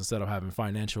accounts instead of having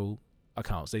financial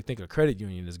accounts. They think a credit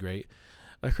union is great.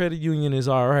 A credit union is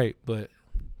all right, but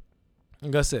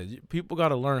like I said, people got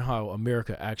to learn how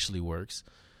America actually works,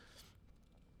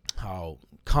 how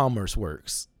commerce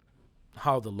works,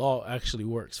 how the law actually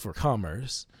works for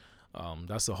commerce.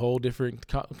 That's a whole different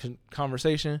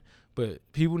conversation, but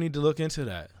people need to look into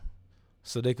that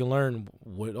so they can learn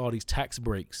what all these tax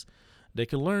breaks. They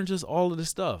can learn just all of this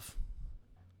stuff.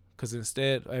 Because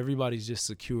instead, everybody's just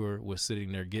secure with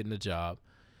sitting there getting a job,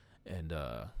 and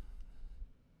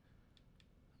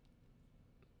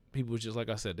people just, like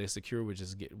I said, they're secure with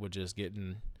just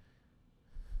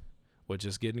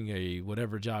getting a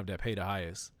whatever job that pay the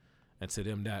highest, and to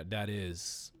them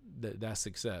that's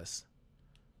success.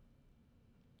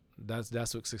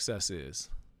 That's what success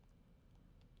is.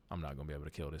 I'm not gonna be able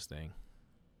to kill this thing.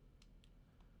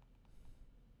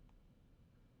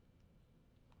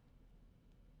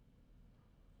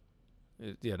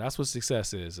 Yeah, that's what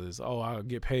success is. I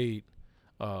get paid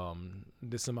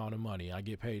this amount of money. I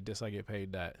get paid this, I get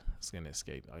paid that. It's gonna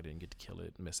escape. I didn't get to kill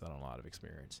it, missed out on a lot of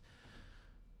experience.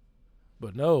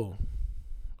 But no,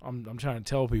 I'm trying to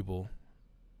tell people,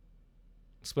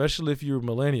 especially if you're a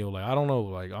millennial, like I don't know,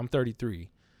 like I'm 33.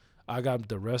 I got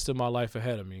the rest of my life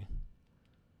ahead of me.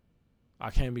 I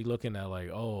can't be looking at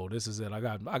like, oh, this is it. I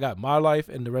got my life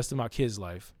and the rest of my kids'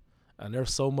 life. And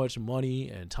there's so much money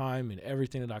and time and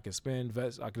everything that I can spend.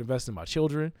 I can invest in my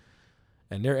children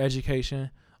and their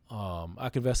education. I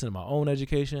can invest in my own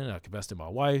education. I can invest in my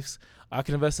wife's. I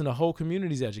can invest in the whole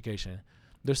community's education.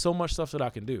 There's so much stuff that I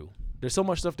can do. There's so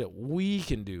much stuff that we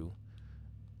can do.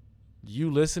 You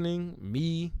listening,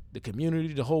 me, the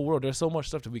community, the whole world. There's so much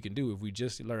stuff that we can do if we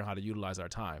just learn how to utilize our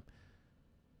time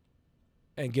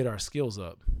and get our skills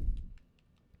up.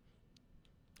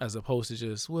 As opposed to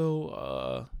just,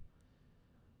 I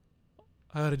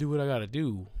gotta do what I gotta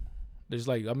do. There's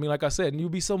like I said, and you'll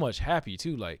be so much happy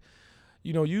too. Like,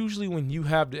 usually when you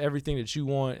have everything that you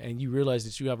want and you realize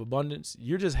that you have abundance,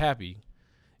 you're just happy.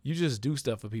 You just do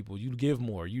stuff for people. You give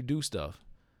more. You do stuff.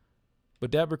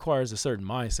 But that requires a certain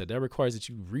mindset. That requires that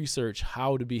you research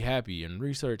how to be happy and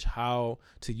research how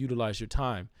to utilize your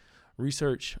time.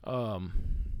 Research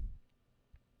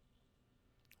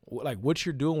like what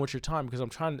you're doing with your time, because I'm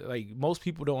trying to, like, most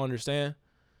people don't understand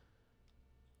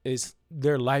is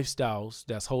their lifestyles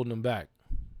that's holding them back.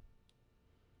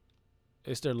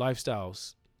 It's their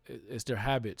lifestyles. It's their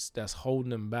habits that's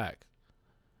holding them back.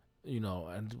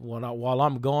 And while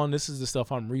I'm gone, this is the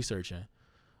stuff I'm researching.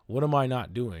 What am I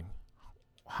not doing?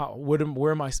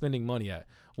 Where am I spending money at?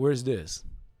 Where's this?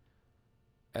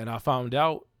 And I found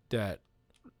out that,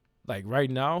 like, right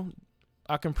now,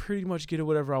 I can pretty much get it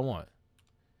whatever I want.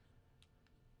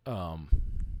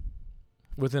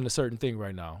 Within a certain thing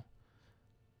right now,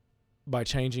 by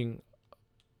changing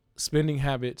spending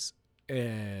habits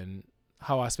and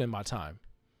how I spend my time.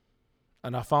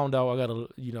 And I found out I got a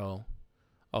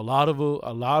lot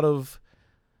of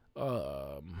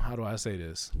how do I say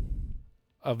this?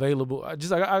 Available. I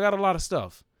got a lot of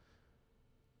stuff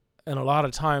and a lot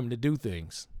of time to do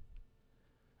things.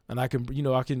 And I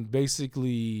can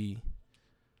basically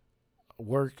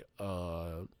work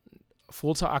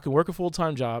full-time. I can work a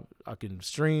full-time job. I can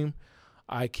stream.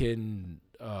 I can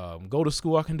go to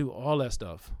school. I can do all that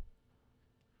stuff.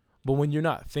 But when you're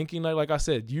not thinking, like I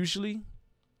said, usually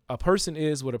a person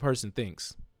is what a person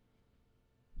thinks.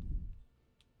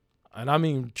 And I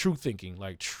mean true thinking,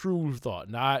 like true thought,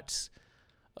 not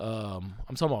I'm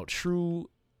talking about true,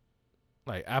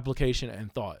 like, application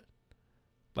and thought.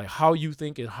 Like how you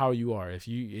think and how you are. If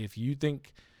you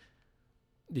think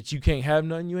that you can't have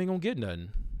nothing, you ain't gonna get nothing.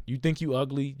 You think you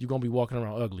ugly, you're gonna be walking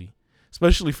around ugly.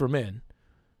 Especially for men.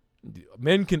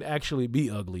 Men can actually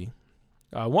be ugly.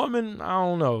 A woman, I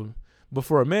don't know. But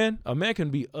for a man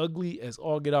can be ugly as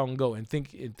all get out and go and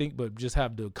think, but just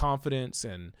have the confidence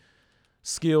and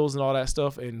skills and all that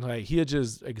stuff. And like he'll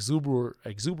just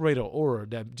exuberate an aura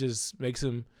that just makes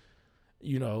him,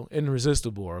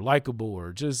 irresistible or likable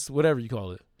or just whatever you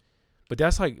call it. But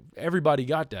that's like everybody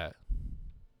got that.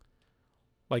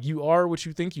 Like you are what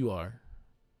you think you are.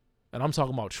 And I'm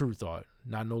talking about true thought,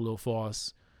 not no little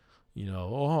false.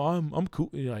 I'm cool.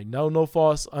 Like no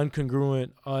false,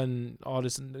 uncongruent, all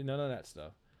this, none of that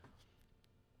stuff.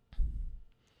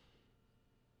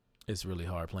 It's really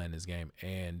hard playing this game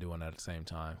and doing that at the same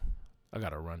time. I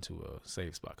gotta run to a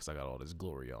safe spot because I got all this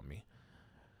glory on me.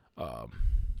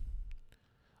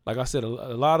 Like I said, a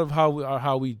lot of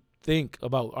how we think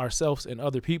about ourselves and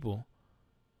other people.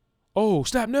 Oh,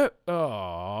 snap net.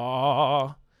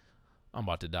 Oh, I'm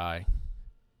about to die.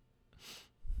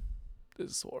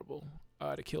 This is horrible. I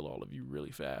had to kill all of you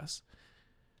really fast.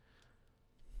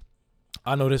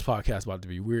 I know this podcast is about to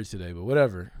be weird today, but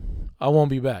whatever. I won't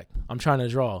be back. I'm trying to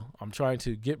draw. I'm trying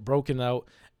to get broken out.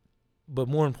 But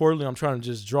more importantly, I'm trying to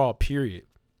just draw, period.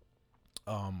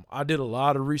 I did a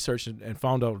lot of research and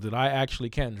found out that I actually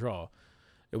can draw.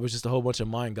 It was just a whole bunch of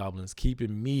mind goblins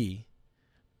keeping me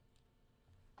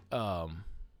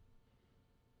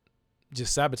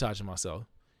just sabotaging myself.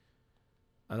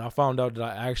 And I found out that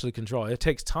I actually can draw. It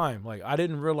takes time. Like, I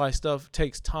didn't realize stuff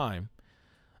takes time.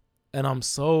 And I'm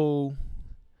so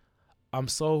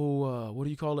what do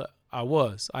you call it?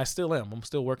 I still am. I'm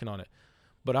still working on it.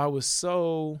 But I was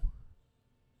so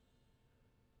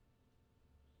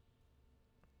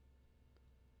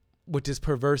with this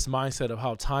perverse mindset of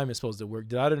how time is supposed to work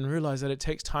that I didn't realize that it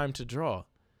takes time to draw.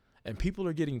 And people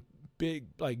are getting big,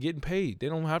 like getting paid. They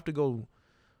don't have to go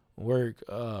work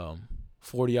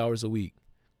 40 hours a week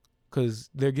because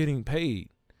they're getting paid.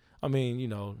 I mean, you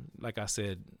know, like I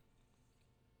said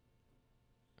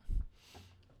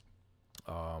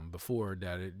before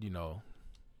that,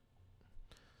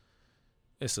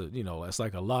 it's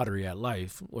like a lottery at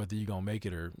life, whether you're going to make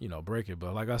it or, break it.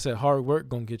 But like I said, hard work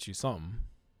going to get you something.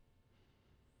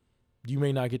 You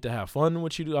may not get to have fun in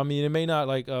what you do. I mean, it may not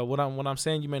when I'm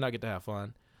saying you may not get to have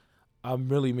fun, I'm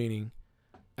really meaning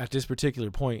at this particular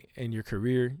point in your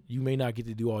career, you may not get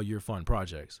to do all your fun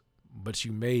projects, but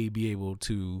you may be able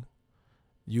to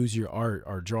use your art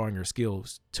or drawing your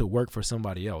skills to work for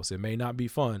somebody else. It may not be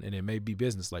fun and it may be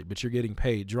business-like, but you're getting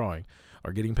paid drawing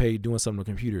or getting paid doing something with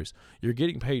computers. You're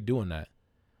getting paid doing that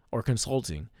or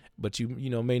consulting, but you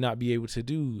may not be able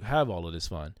to have all of this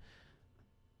fun.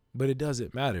 But it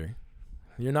doesn't matter.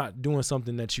 You're not doing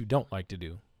something that you don't like to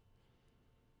do.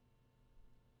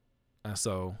 And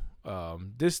so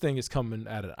this thing is coming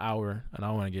at an hour and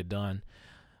I want to get done.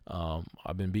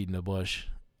 I've been beating the bush.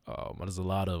 There's a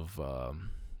lot of, what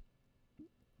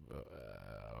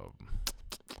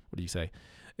do you say?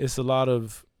 It's a lot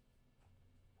of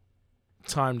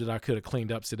time that I could have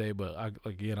cleaned up today, but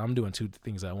I'm doing two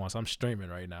things at once. I'm streaming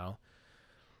right now.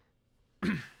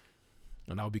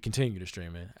 And I'll be continuing to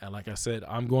stream it. And like I said,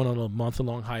 I'm going on a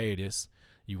month-long hiatus.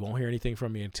 You won't hear anything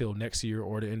from me until next year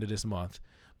or the end of this month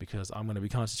because I'm going to be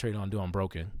concentrating on doing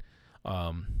Broken.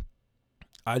 I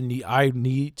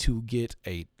need to get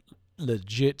a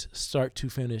legit start to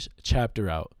finish chapter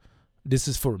out. This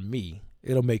is for me.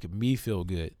 It'll make me feel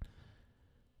good.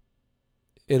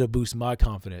 It'll boost my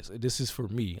confidence. This is for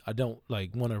me. I don't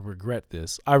want to regret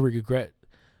this. I regret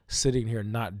sitting here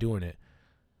not doing it.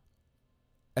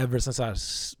 Ever since I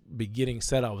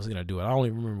said I was going to do it. I don't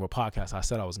even remember what podcast I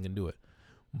said I was going to do it.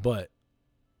 But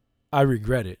I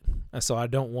regret it. And so I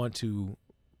don't want to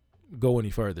go any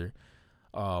further.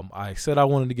 I said I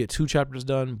wanted to get 2 chapters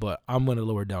done, but I'm going to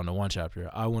lower it down to 1 chapter.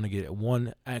 I want to get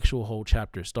 1 actual whole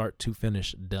chapter, start to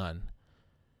finish, done.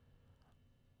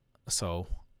 So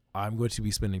I'm going to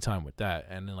be spending time with that.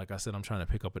 And then, like I said, I'm trying to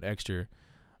pick up an extra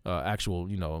actual,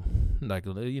 what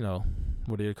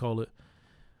do they call it?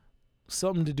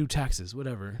 Something to do taxes,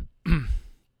 whatever.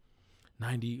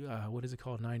 90, what is it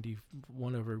called?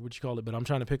 91 over, what you call it? But I'm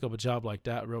trying to pick up a job like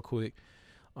that real quick.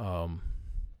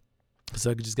 Cause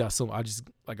I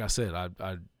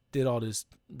did all this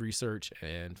research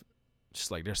and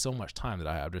just there's so much time that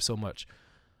I have. There's so much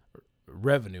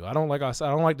revenue. I don't like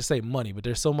to say money, but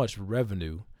there's so much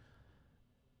revenue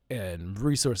and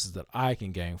resources that I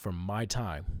can gain from my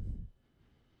time.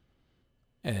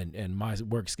 And my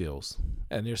work skills.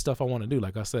 And there's stuff I want to do.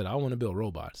 Like I said, I want to build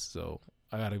robots. So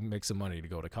I got to make some money to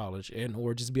go to college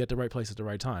or just be at the right place at the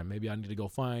right time. Maybe I need to go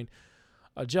find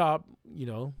a job,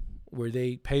 where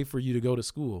they pay for you to go to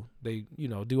school. They,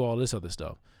 do all this other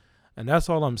stuff. And that's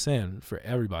all I'm saying for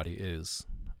everybody is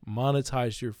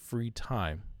monetize your free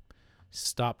time.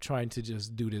 Stop trying to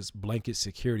just do this blanket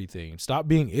security thing. Stop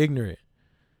being ignorant.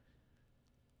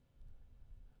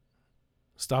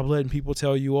 Stop letting people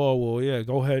tell you, oh, well, yeah,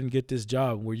 go ahead and get this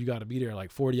job where you got to be there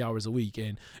 40 hours a week.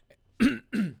 And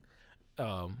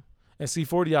see,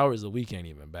 40 hours a week ain't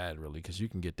even bad, really, because you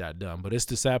can get that done. But it's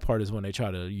the sad part is when they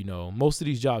try to, most of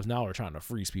these jobs now are trying to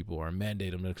freeze people or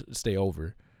mandate them to stay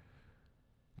over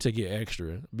to get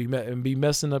extra, be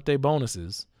messing up their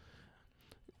bonuses.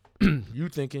 You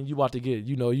thinking you about to get,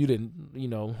 you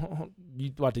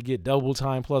about to get double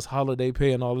time plus holiday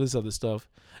pay and all this other stuff.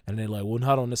 And they're like, well,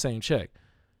 not on the same check.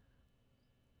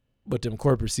 But them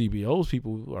corporate CBOs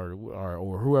people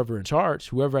or whoever in charge,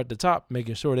 whoever at the top,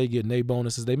 making sure they getting their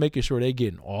bonuses, they making sure they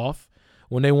getting off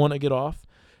when they want to get off.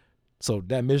 So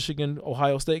that Michigan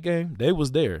Ohio State game, they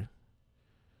was there.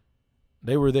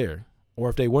 They were there. Or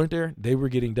if they weren't there, they were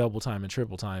getting double time and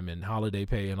triple time and holiday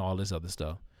pay and all this other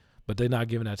stuff. But they're not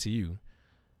giving that to you.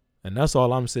 And that's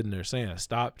all I'm sitting there saying.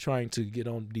 Stop trying to get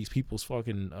on these people's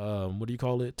fucking, what do you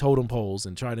call it? Totem poles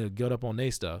and trying to get up on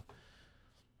their stuff.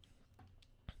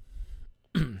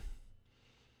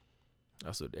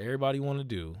 That's what everybody want to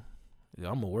do. I'm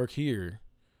going to work here.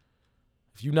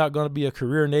 If you're not going to be a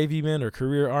career Navy man or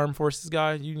career Armed Forces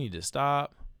guy, you need to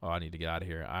stop. Oh, I need to get out of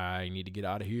here. I need to get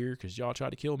out of here because y'all try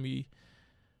to kill me.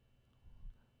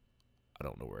 I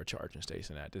don't know where a charging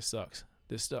station at. This sucks.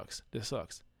 This sucks. This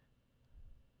sucks.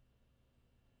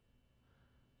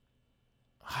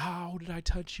 How did I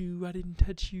touch you? I didn't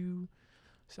touch you.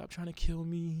 Stop trying to kill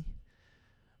me.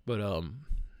 But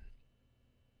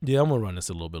yeah, I'm gonna run this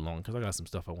a little bit long because I got some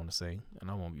stuff I want to say, and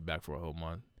I won't be back for a whole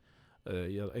month.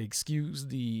 Yeah, excuse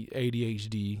the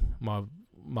ADHD. My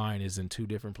mind is in two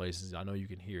different places. I know you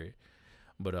can hear it,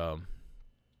 but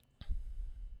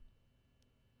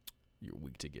you're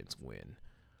weak against win.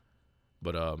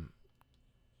 But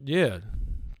yeah,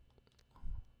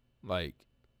 like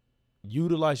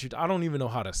utilize your. I don't even know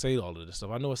how to say all of this stuff.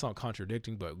 I know it sounds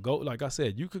contradicting, but go. Like I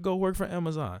said, you could go work for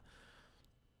Amazon.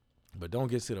 But don't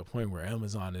get to the point where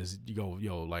Amazon is,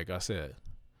 yo, like I said.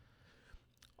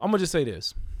 I'm going to just say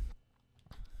this.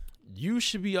 You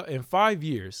should be, in 5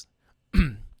 years,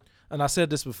 and I said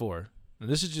this before, and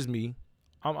this is just me.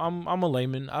 I'm a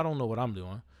layman. I don't know what I'm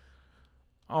doing.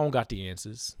 I don't got the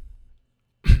answers.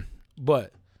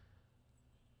 But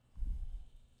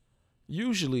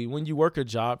usually when you work a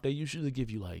job, they usually give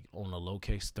you like, on a low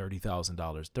case, $30,000,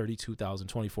 $32,000,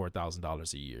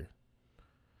 $24,000 a year.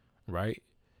 Right?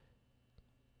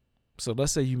 So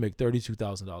let's say you make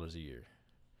 $32,000 a year.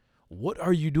 What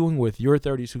are you doing with your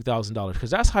 $32,000? Because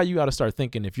that's how you got to start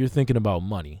thinking if you're thinking about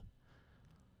money.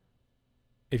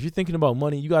 If you're thinking about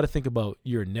money, you got to think about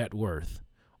your net worth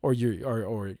or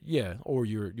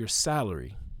your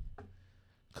salary.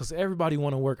 Because everybody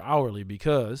want to work hourly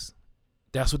because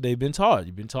that's what they've been taught.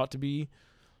 You've been taught to be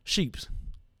sheeps.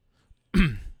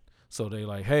 So they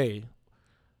like, hey,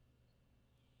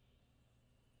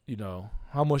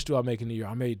 how much do I make in a year?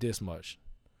 I made this much.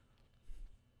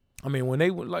 I mean, when they,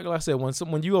 like I said,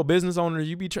 when you a business owner,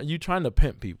 you trying to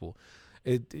pimp people.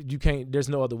 You can't. There's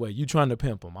no other way. You trying to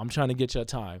pimp them. I'm trying to get your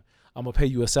time. I'm gonna pay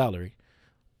you a salary.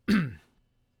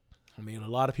 I mean, a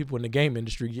lot of people in the game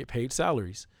industry get paid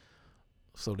salaries,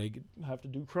 so they have to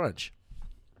do crunch.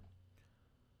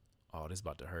 Oh, this is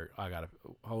about to hurt.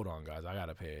 Hold on, guys. I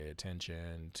gotta pay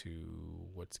attention to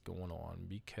what's going on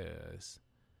because.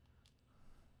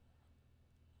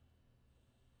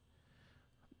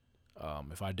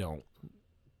 If I don't,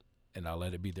 and I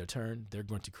let it be their turn, they're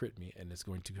going to crit me, and it's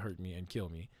going to hurt me and kill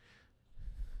me.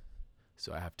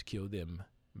 So I have to kill them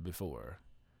before.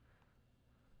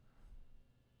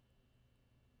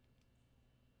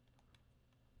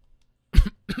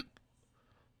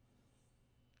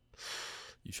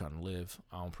 You trying to live?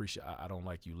 I don't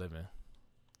like you living.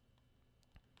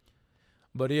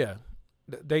 But yeah,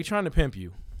 they trying to pimp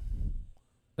you.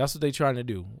 That's what they trying to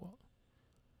do.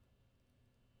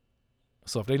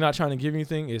 So if they're not trying to give you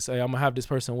anything, it's say, I'm going to have this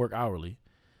person work hourly.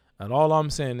 And all I'm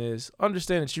saying is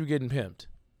understand that you're getting pimped.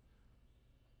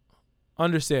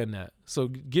 Understand that. So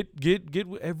get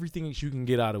everything that you can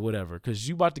get out of whatever, because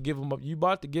you about to give them up. You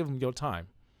about to give them your time.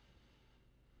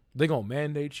 They're going to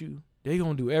mandate you. They're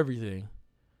going to do everything.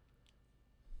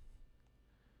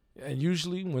 And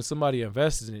usually when somebody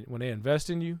invests in it, when they invest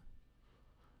in you,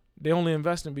 they only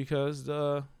invest in because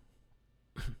they're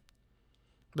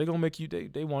going to make you,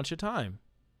 they want your time.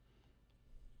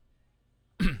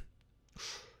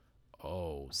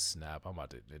 Oh, snap. I'm about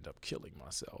to end up killing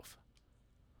myself.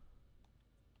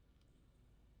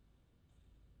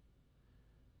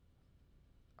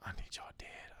 I need y'all dead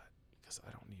because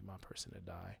I don't need my person to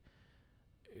die.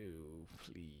 Ew,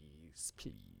 please,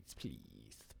 please, please,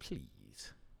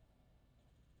 please.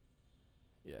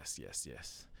 Yes.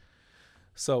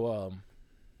 So,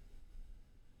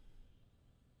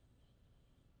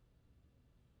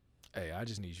 hey, I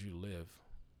just need you to live.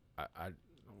 I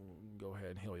go ahead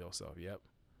and heal yourself. Yep.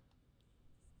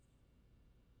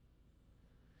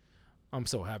 I'm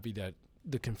so happy that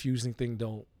the confusing thing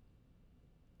don't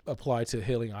apply to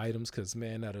healing items, because,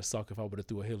 man, that'd suck if I would have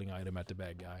threw a healing item at the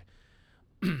bad guy.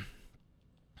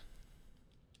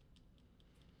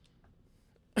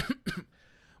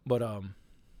 But,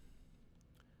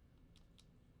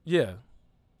 yeah.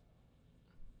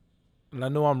 And I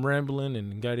know I'm rambling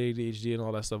and got ADHD and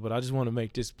all that stuff, but I just want to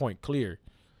make this point clear.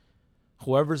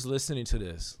 Whoever's listening to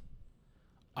this,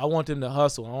 I want them to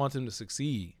hustle. I want them to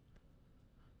succeed.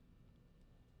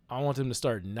 I want them to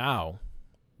start now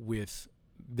with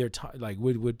their time, like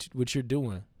with what you're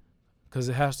doing, because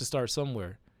it has to start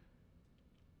somewhere.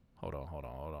 Hold on.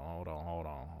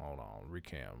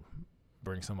 Recam.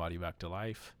 Bring somebody back to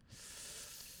life.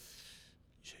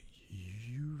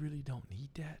 You really don't need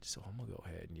that, so I'm gonna go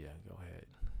ahead. Yeah, go ahead.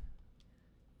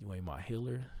 You ain't my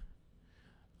healer,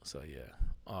 so yeah.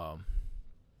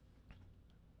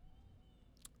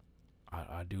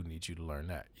 I do need you to learn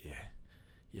that.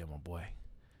 Yeah, my boy.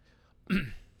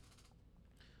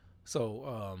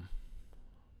 So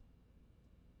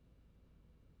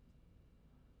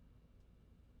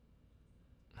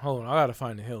hold on, I gotta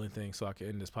find the healing thing so I can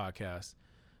end this podcast,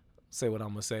 say what I'm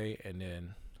gonna say, and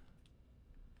then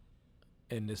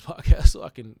end this podcast so I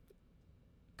can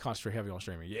concentrate heavy on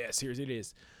streaming. Yes, here it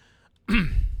is.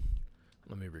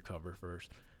 Let me recover first.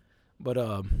 But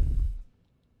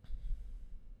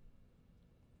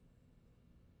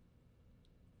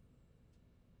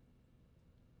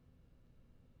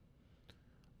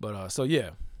so yeah.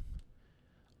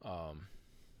 Let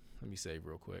me save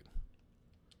real quick.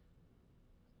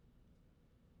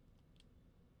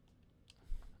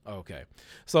 Okay.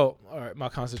 So, all right, my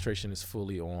concentration is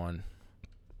fully on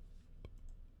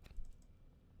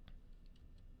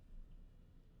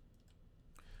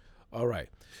all right.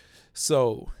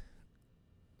 So,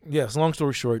 yes, long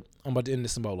story short, I'm about to end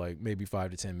this in about like maybe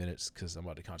 5 to 10 minutes because I'm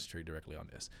about to concentrate directly on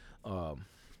this.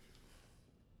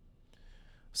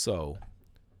 So,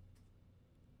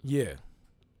 yeah,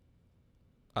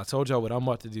 I told y'all what I'm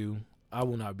about to do. I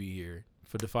will not be here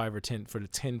for the 5 or 10, for the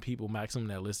 10 people maximum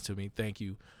that listen to me. Thank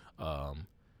you.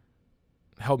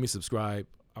 Help me subscribe.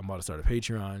 I'm about to start a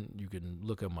Patreon. You can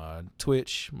look at my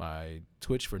Twitch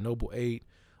for Noble 8,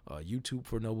 YouTube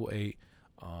for Noble 8.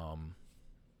 I'm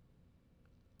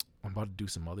about to do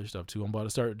some other stuff too. I'm about to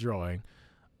start drawing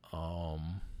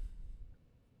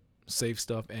safe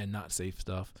stuff and not safe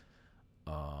stuff.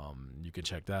 You can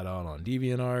check that out on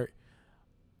DeviantArt.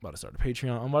 I'm about to start a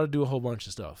Patreon. I'm about to do a whole bunch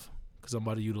of stuff because I'm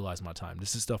about to utilize my time.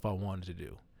 This is stuff I wanted to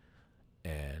do,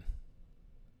 and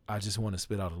I just want to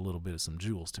spit out a little bit of some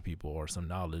jewels to people, or some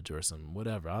knowledge, or some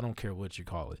whatever. I don't care what you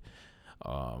call it.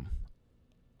 I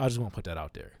just want to put that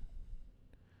out there.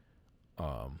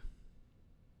 A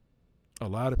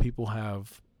lot of people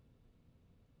have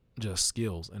just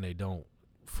skills and they don't,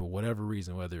 for whatever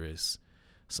reason, whether it's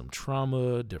some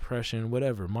trauma, depression,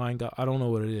 whatever, I don't know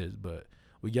what it is, but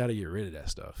we got to get rid of that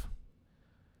stuff.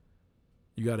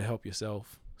 You got to help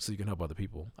yourself so you can help other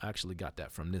people. I actually got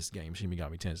that from this game, Shin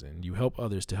Megami Tensei. You help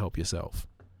others to help yourself,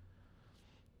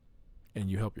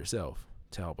 and you help yourself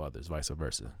to help others, vice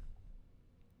versa.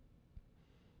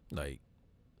 Like,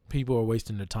 people are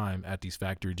wasting their time at these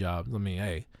factory jobs. I mean,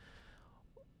 hey,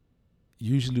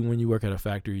 usually when you work at a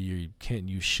factory,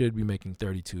 you should be making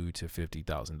 $32,000 to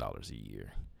 $50,000 a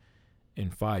year. In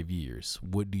 5 years,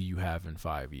 what do you have in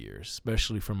 5 years?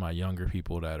 Especially for my younger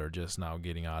people that are just now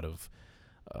getting out of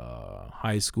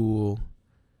high school,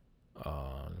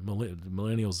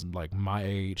 millennials like my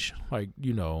age, like,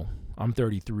 you know, I'm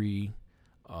 33.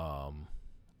 I'm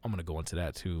gonna go into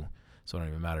that too, so it don't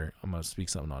even matter. I'm gonna speak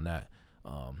something on that.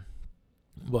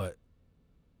 But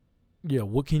yeah,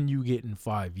 what can you get in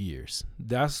 5 years?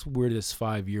 That's where this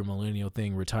 5-year millennial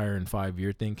thing, retire in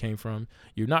 5-year thing came from.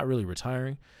 You're not really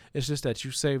retiring. It's just that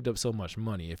you saved up so much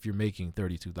money. If you're making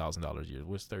 $32,000 a year,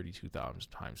 what's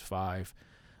 32,000 times 5?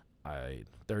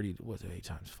 what's 8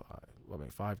 times 5? I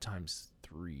mean, 5 times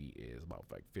 3 is about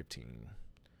like 15.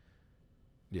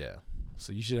 Yeah.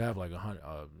 So you should have like 100,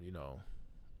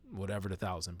 whatever the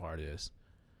 1,000 part is.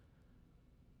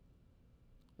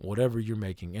 Whatever you're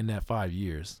making in that 5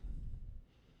 years.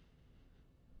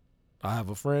 I have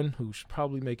a friend who's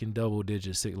probably making double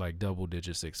digit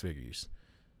six figures,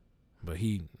 but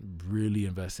he really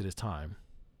invested his time.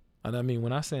 And I mean,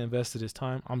 when I say invested his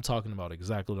time, I'm talking about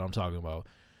exactly what I'm talking about.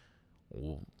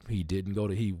 Well, he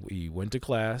went to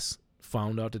class,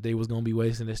 found out that they was going to be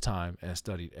wasting his time, and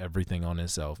studied everything on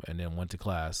himself, and then went to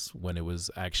class when it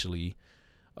was actually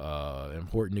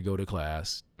important to go to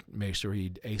class, make sure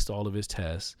he aced all of his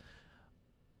tests.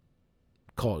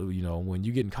 When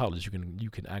you get in college, you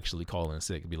can actually call in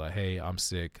sick and be like, hey, I'm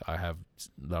sick, I have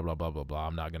blah blah blah blah blah,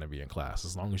 I'm not going to be in class,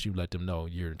 as long as you let them know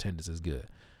your attendance is good.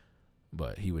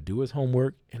 But he would do his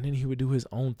homework, and then he would do his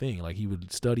own thing. Like, he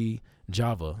would study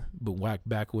Java, but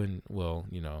back when,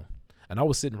 and I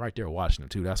was sitting right there watching him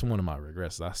too. That's one of my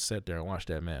regrets. I sat there and watched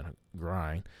that man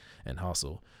grind and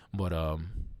hustle. But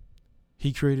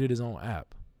he created his own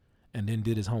app and then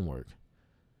did his homework.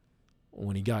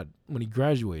 When he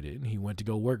graduated, he went to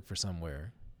go work for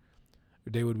somewhere.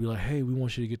 they would be like, hey, we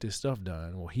want you to get this stuff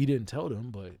done. Well, he didn't tell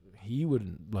them, but he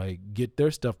would like get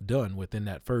their stuff done within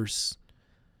that first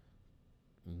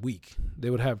week. They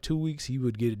would have 2 weeks. He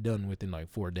would get it done within like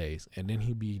 4 days. And then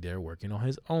he'd be there working on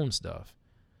his own stuff.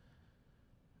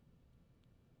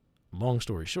 Long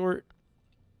story short,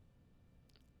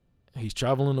 he's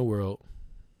traveling the world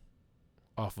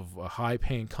off of a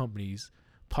high-paying company's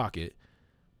pocket.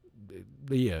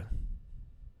 But yeah,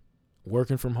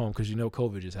 working from home because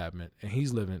COVID just happened, and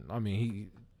he's living. I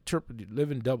mean,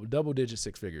 living double digits,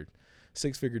 six figure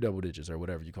double digits or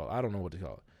whatever you call it. I don't know what to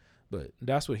call it, but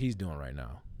that's what he's doing right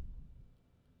now.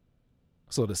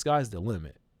 So the sky's the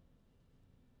limit.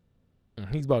 And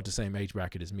he's about the same age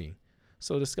bracket as me,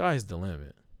 so the sky's the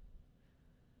limit.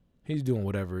 He's doing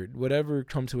whatever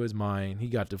come to his mind. He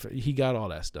got all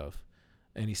that stuff,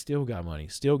 and he still got money.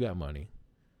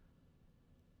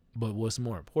 But what's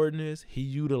more important is he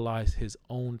utilized his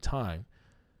own time.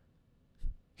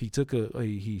 He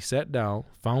sat down,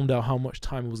 found out how much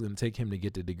time it was going to take him to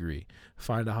get the degree,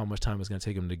 find out how much time it was going to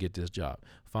take him to get this job,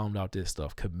 found out this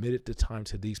stuff, committed the time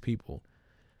to these people.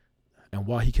 And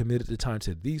while he committed the time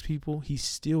to these people, he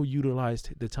still utilized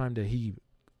the time that he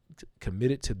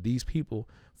committed to these people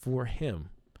for him.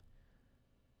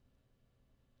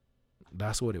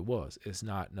 That's what it was. It's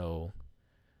not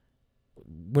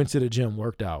went to the gym,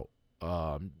 worked out,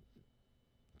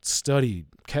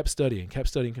 kept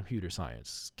studying computer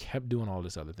science, kept doing all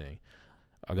this other thing.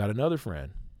 I got another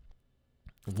friend,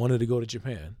 wanted to go to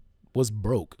Japan, was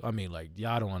broke. I mean, like,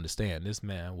 y'all don't understand. This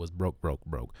man was broke.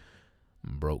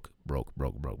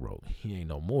 He ain't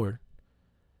no more.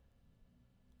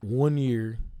 1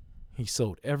 year, he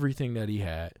sold everything that he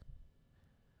had,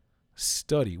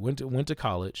 went to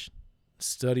college,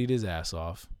 studied his ass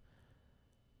off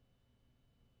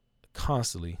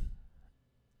constantly,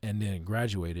 and then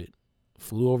graduated,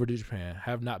 flew over to Japan,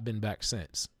 have not been back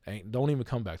since. Don't even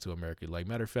come back to America. Like,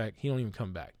 matter of fact, he don't even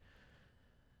come back.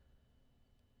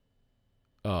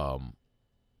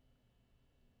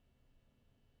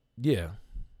 Yeah.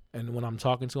 And when I'm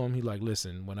talking to him, he like,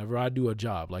 listen, whenever I do a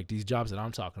job, like these jobs that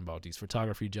I'm talking about, these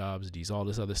photography jobs, these all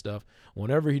this other stuff,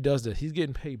 whenever he does this, he's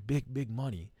getting paid big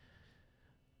money.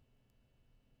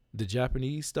 The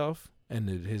Japanese stuff and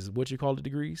his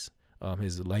degrees,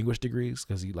 his language degrees,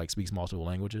 because he like speaks multiple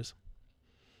languages.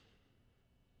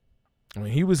 I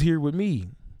mean, he was here with me.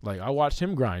 Like, I watched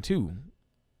him grind too.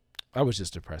 I was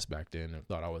just depressed back then and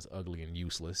thought I was ugly and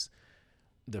useless.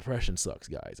 Depression sucks,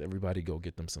 guys. Everybody go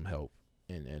get them some help.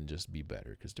 And just be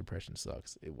better, because depression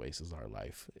sucks. It wastes our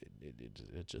life.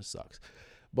 It just sucks.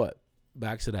 But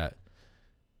back to that.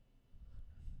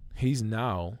 He's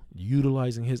now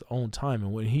utilizing his own time,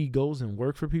 and when he goes and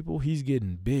works for people, he's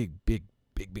getting big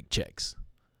checks.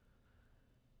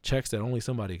 Checks that only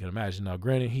somebody can imagine. Now,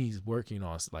 granted, he's working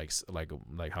on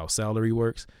like how salary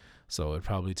works, so it'd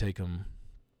probably take him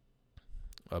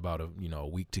about a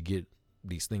week to get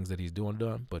these things that he's doing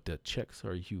done. But the checks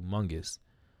are humongous.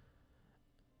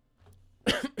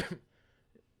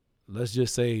 Let's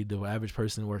just say the average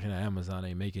person working at Amazon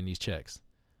ain't making these checks.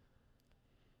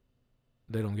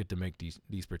 They don't get to make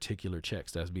these particular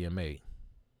checks that's being made.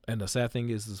 And the sad thing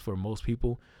is for most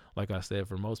people, like I said,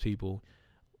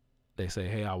 they say,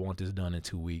 hey, I want this done in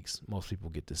 2 weeks. Most people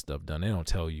get this stuff done. They don't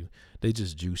tell you. They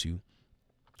just juice you.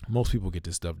 Most people get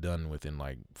this stuff done within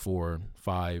like 4,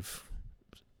 5,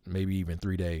 maybe even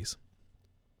 3 days.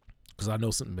 Because I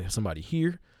know somebody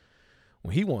here,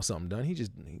 when he wants something done, he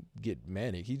get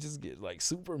manic. He just get like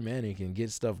super manic and get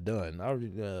stuff done.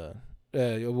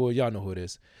 Well, y'all know who it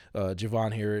is.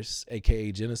 Javon Harris,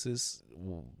 a.k.a. Genesis,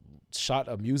 shot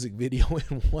a music video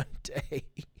in one day.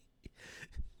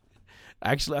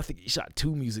 Actually, I think he shot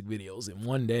 2 music videos in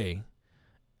one day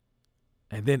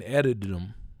and then edited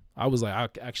them. I was like, I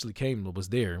actually was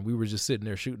there, and we were just sitting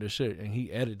there shooting the shit, and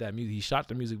he edited that music. He shot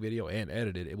the music video and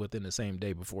edited it within the same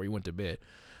day before he went to bed.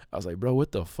 I was like, bro,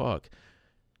 what the fuck?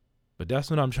 But that's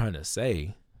what I'm trying to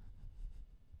say.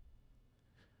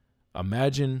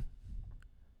 Imagine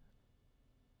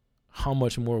how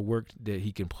much more work that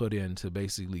he can put in to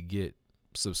basically get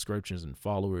subscriptions and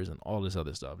followers and all this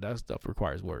other stuff. That stuff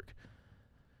requires work.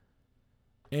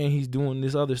 And he's doing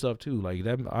this other stuff too. Like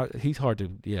that, he's hard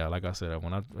to. Yeah, like I said,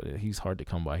 he's hard to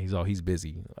come by. He's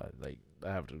busy.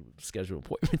 I have to schedule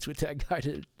appointments with that guy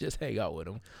to just hang out with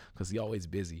him because he's always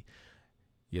busy.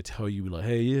 He'll tell you like,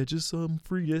 hey, yeah, just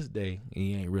free this day. And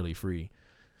he ain't really free.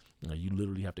 You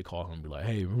literally have to call him and be like,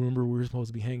 hey, remember we were supposed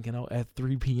to be hanging out at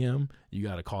 3 p.m.? You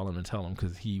got to call him and tell him,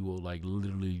 because he will like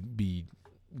literally be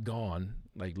gone,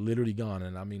 like literally gone.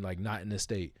 And I mean, like not in the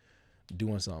state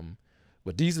doing something.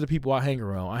 But these are the people I hang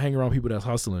around. I hang around people that's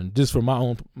hustling just for my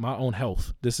own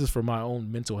health. This is for my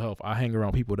own mental health. I hang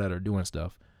around people that are doing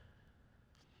stuff.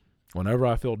 Whenever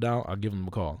I feel down, I give them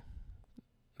a call.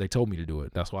 They told me to do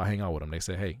it. That's why I hang out with them. They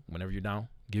say, hey, whenever you're down,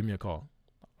 give me a call.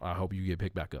 I hope you get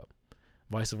picked back up.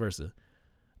 Vice versa.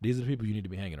 These are the people you need to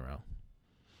be hanging around.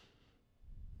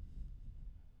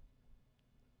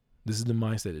 This is the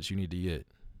mindset that you need to get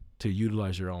to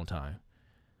utilize your own time.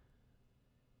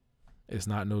 It's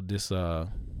not this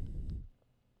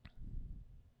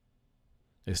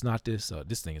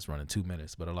thing is running 2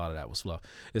 minutes, but a lot of that was fluff.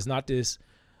 It's not this,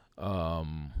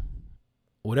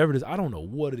 whatever it is. I don't know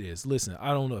what it is. Listen,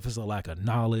 I don't know if it's a lack of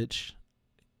knowledge,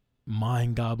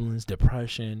 mind goblins,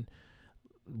 depression,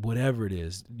 whatever it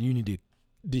is. You need to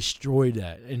destroy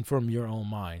that and from your own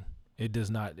mind. It does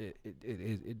not,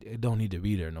 it don't need to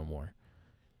be there no more.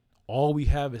 All we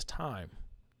have is time.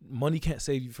 Money can't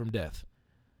save you from death.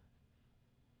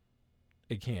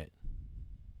 It can't.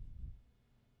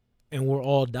 And we're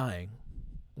all dying.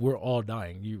 We're all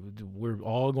dying. We're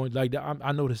all going like that.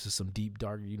 I know this is some deep,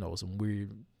 dark, some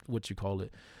weird, what you call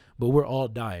it, but we're all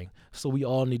dying. So we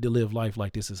all need to live life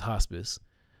like this is hospice.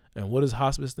 And what is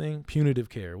hospice thing? Punitive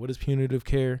care. What is punitive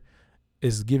care?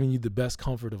 Is giving you the best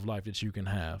comfort of life that you can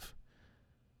have.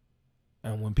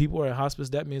 And when people are at hospice,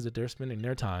 that means that they're spending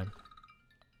their time.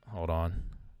 Hold on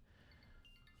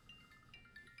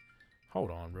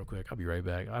real quick. I'll be right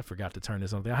back. I forgot to turn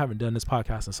this on. I haven't done this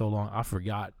podcast in so long. I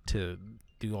forgot to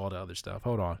do all the other stuff.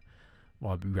 Hold on.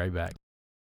 I'll be right back.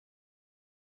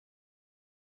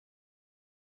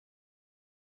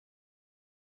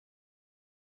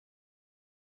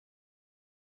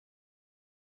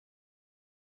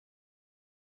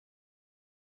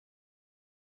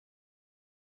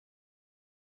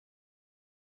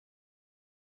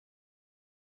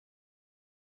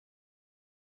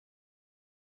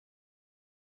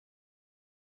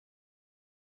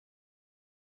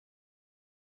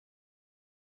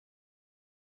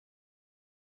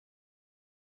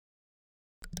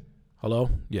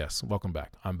 Hello? Yes, welcome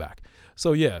back. I'm back.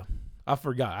 So yeah, I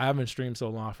forgot. I haven't streamed so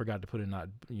long. I forgot to put it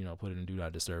in do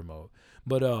not disturb mode.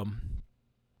 But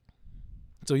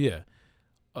so yeah,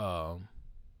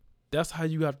 that's how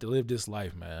you have to live this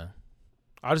life, man.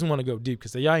 I just want to go deep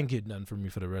because y'all ain't getting nothing from me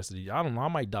for the rest of the year. I don't know. I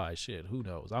might die. Shit, who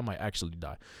knows? I might actually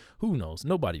die. Who knows?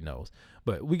 Nobody knows.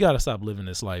 But we gotta stop living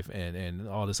this life and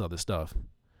all this other stuff.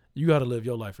 You gotta live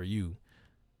your life for you.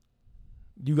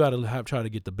 You gotta try to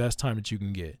get the best time that you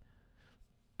can get.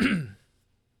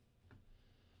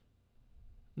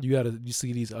 You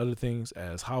see these other things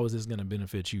as how is this going to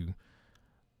benefit you,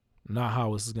 not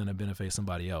how is this going to benefit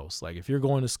somebody else. Like if you're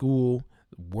going to school,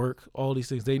 work, all these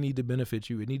things, they need to benefit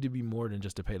you. It need to be more than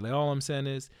just a pay. Like all I'm saying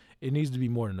is it needs to be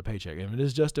more than a paycheck. And if it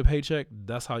is just a paycheck,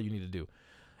 that's how you need to do.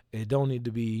 It don't need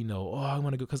to be, I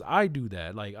want to go, because I do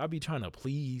that. Like I be trying to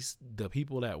please the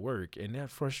people at work, and that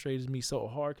frustrates me so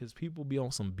hard because people be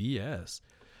on some BS.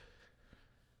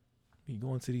 Be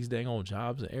going to these dang old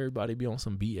jobs and everybody be on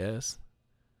some BS.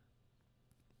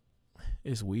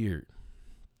 It's weird.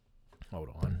 Hold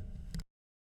on.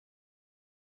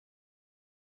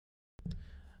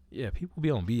 Yeah, people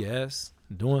be on BS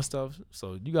doing stuff.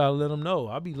 So you gotta let them know.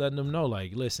 I'll be letting them know,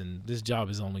 like, listen, this job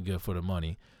is only good for the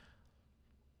money.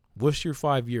 What's your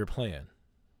 5-year plan?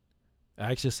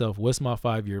 Ask yourself, what's my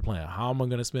 5-year plan? How am I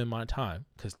gonna spend my time?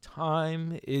 Because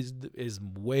time is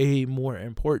way more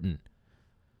important.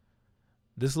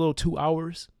 This little 2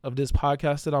 hours of this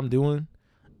podcast that I'm doing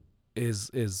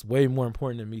is way more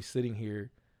important than me sitting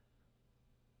here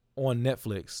on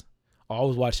Netflix. I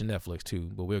was watching Netflix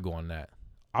too, but we'll go on that.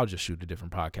 I'll just shoot a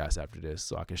different podcast after this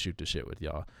so I can shoot the shit with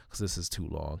y'all because this is too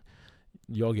long.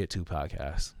 Y'all get 2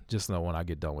 podcasts. Just know when I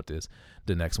get done with this,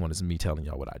 the next one is me telling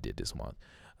y'all what I did this month.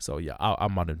 So yeah,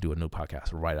 I'm about to do a new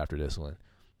podcast right after this one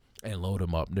and load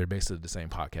them up. They're basically the same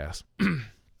podcast.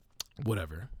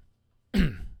 Whatever.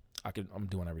 I'm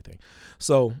doing everything.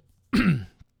 So,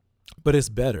 but it's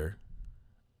better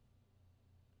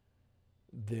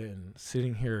than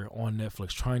sitting here on Netflix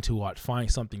trying to find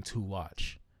something to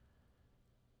watch.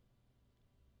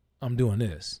 I'm doing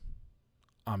this.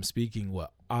 I'm speaking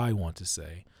what I want to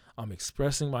say. I'm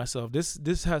expressing myself.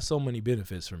 This has so many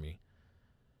benefits for me.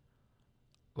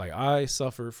 Like I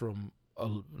suffer from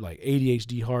like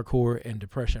ADHD hardcore and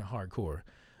depression hardcore.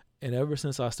 And ever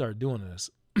since I started doing this,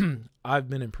 I've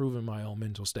been improving my own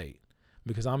mental state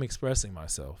because I'm expressing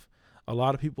myself. A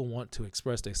lot of people want to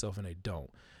express themselves and they don't.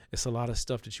 It's a lot of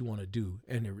stuff that you want to do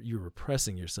and you're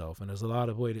repressing yourself. And there's a lot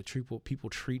of way that people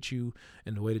treat you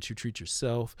and the way that you treat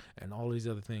yourself and all these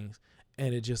other things.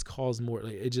 And it just causes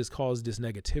this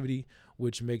negativity,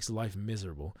 which makes life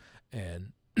miserable.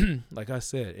 And like I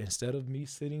said, instead of me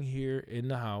sitting here in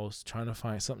the house trying to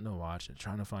find something to watch and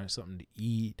trying to find something to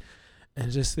eat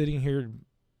and just sitting here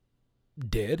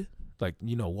dead, like,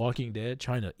 Walking Dead,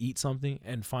 trying to eat something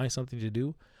and find something to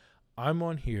do, I'm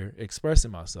on here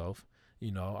expressing myself.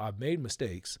 I've made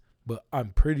mistakes, but I'm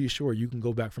pretty sure you can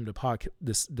go back from the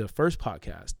first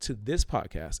podcast to this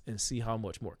podcast and see how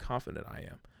much more confident I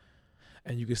am.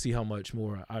 And you can see how much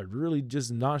more I really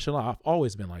just nonchalant. I've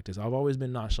always been like this. I've always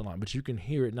been nonchalant, but you can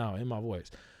hear it now in my voice.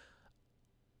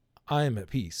 I am at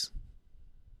peace,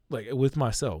 like with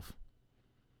myself.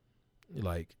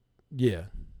 Like, yeah.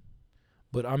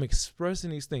 But I'm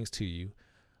expressing these things to you.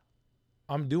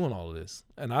 I'm doing all of this,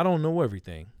 and I don't know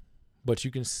everything, but you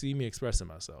can see me expressing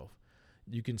myself.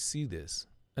 You can see this,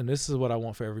 and this is what I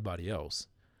want for everybody else.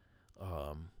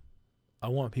 I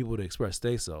want people to express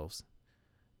themselves.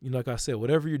 Like I said,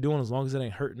 whatever you're doing, as long as it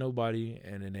ain't hurt nobody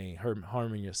and it ain't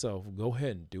harming yourself, go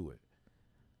ahead and do it.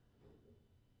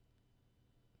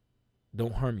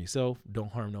 Don't harm yourself.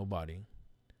 Don't harm nobody.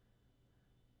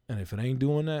 And if it ain't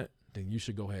doing that, then you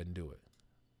should go ahead and do it.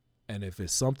 And if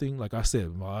it's something, like I said,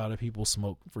 a lot of people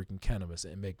smoke freaking cannabis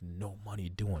and make no money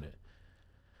doing it.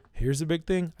 Here's the big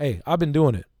thing. Hey, I've been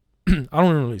doing it. I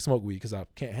don't really smoke weed because I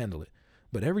can't handle it.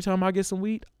 But every time I get some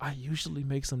weed, I usually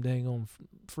make some dang on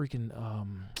freaking,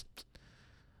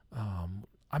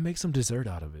 I make some dessert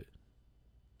out of it.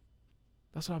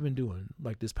 That's what I've been doing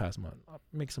like this past month. I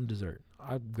make some dessert.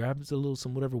 I grab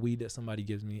some whatever weed that somebody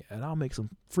gives me, and I'll make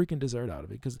some freaking dessert out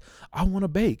of it because I want to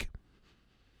bake.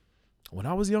 When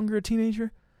I was younger, a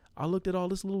teenager, I looked at all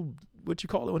this little,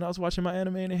 when I was watching my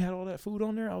anime and they had all that food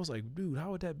on there, I was like, dude,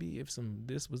 how would that be if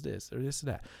this was this or this or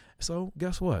that? So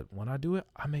guess what? When I do it,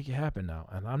 I make it happen now.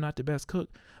 And I'm not the best cook,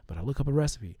 but I look up a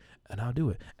recipe and I'll do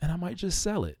it. And I might just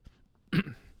sell it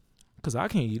because I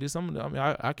can't eat it.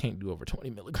 I can't do over 20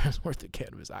 milligrams worth of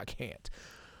cannabis. I can't.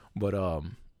 But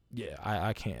yeah,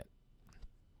 I can't.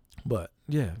 But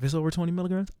yeah, if it's over 20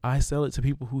 milligrams, I sell it to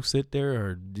people who sit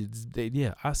there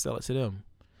I sell it to them.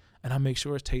 And I make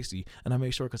sure it's tasty. And I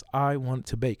make sure because I want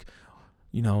to bake,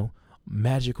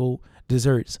 magical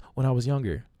desserts when I was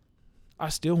younger. I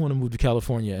still want to move to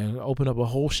California and open up a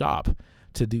whole shop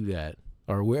to do that.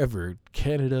 Or wherever,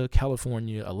 Canada,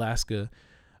 California, Alaska,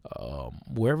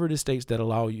 wherever the states that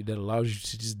allows you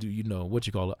to just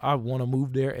do, I want to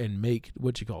move there and make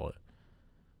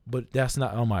But that's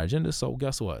not on my agenda. So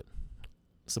guess what?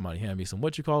 Somebody hand me some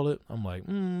I'm like,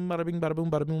 bada bing, bada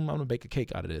boom, bada boom. I'm going to bake a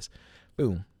cake out of this.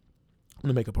 Boom. I'm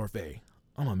going to make a parfait.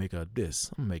 I'm going to make I'm going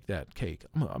to make that cake.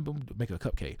 I'm going to make a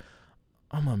cupcake.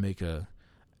 I'm going to make I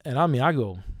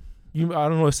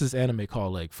don't know if this anime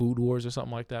called like Food Wars or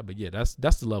something like that, but yeah, that's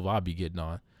the level I'll be getting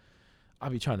on. I'll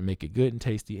be trying to make it good and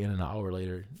tasty, and an hour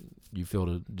later, you feel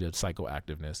the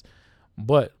psychoactiveness.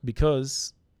 But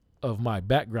because of my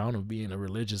background of being a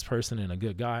religious person and a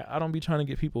good guy, I don't be trying to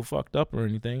get people fucked up or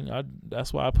anything.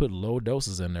 That's why I put low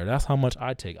doses in there. That's how much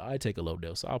I take. I take a low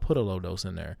dose. I'll put a low dose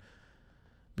in there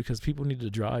because people need to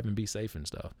drive and be safe and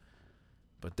stuff.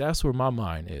 But that's where my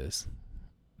mind is.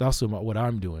 That's what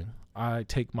I'm doing. I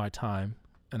take my time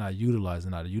and I utilize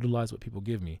what people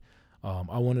give me.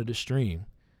 I wanted to stream,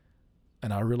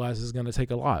 and I realized it's going to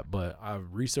take a lot, but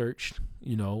I've researched,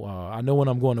 I know when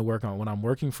I'm going to work when I'm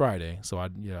working Friday. So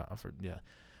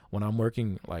when I'm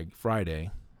working like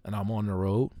Friday and I'm on the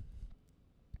road,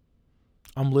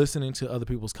 I'm listening to other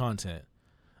people's content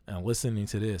and listening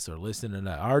to this or listening to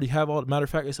that. I already have matter of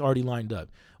fact, it's already lined up.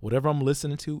 Whatever I'm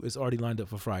listening to is already lined up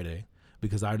for Friday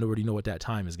because I already know what that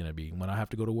time is going to be. When I have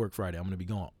to go to work Friday, I'm going to be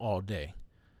gone all day.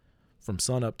 From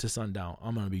sun up to sundown,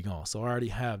 I'm going to be gone. So I already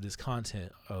have this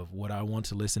content of what I want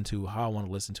to listen to, how I want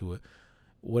to listen to it,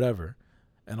 whatever.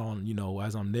 And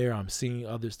as I'm there, I'm seeing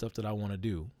other stuff that I want to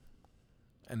do.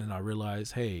 And then I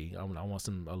realize, hey, I want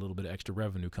a little bit of extra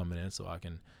revenue coming in so I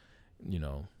can,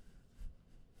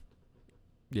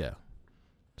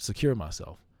 secure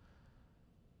myself.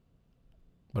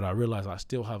 But I realize I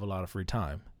still have a lot of free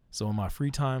time. So in my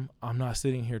free time, I'm not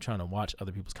sitting here trying to watch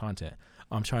other people's content.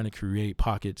 I'm trying to create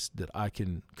pockets that I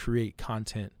can create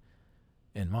content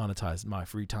and monetize my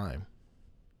free time.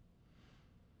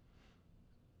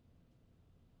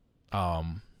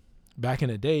 Back in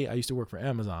the day, I used to work for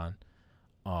Amazon.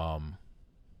 The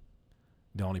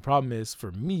only problem is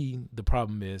for me,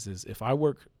 is if I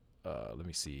work, let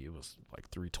me see, it was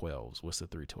like 3/12s. What's the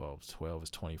 3/12s? 12 is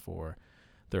 24,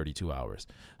 32 hours.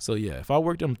 So yeah, if I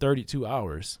work them 32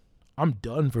 hours, I'm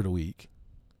done for the week.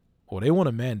 Or they want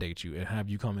to mandate you and have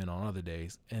you come in on other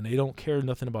days, and they don't care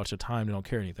nothing about your time. They don't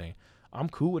care anything. I'm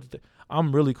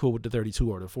really cool with the 32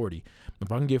 or the 40.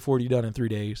 If I can get 40 done in 3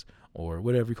 days or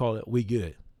whatever you call it, we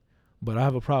good. But I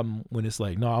have a problem when it's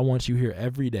like, no, I want you here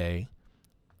every day,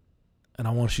 and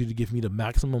I want you to give me the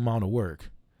maximum amount of work,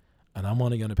 and I'm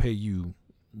only going to pay you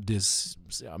this.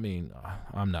 I mean,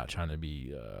 I'm not trying to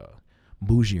be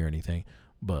bougie or anything,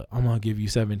 but I'm going to give you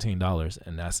 $17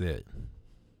 and that's it.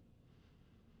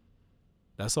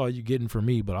 That's all you're getting from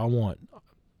me, but I want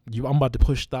you. I'm about to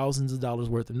push thousands of dollars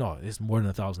worth of, no, it's more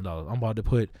than $1,000. I'm about to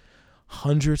put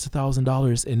hundreds of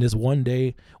 $1,000s in this one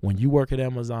day. When you work at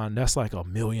Amazon, that's like $1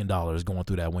 million going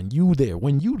through that. When you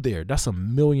there, that's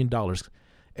 $1 million.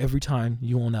 Every time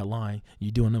you on that line, you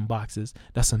doing them boxes,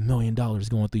 that's $1 million going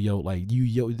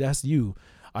through that's you.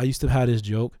 I used to have this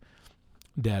joke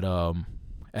that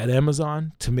at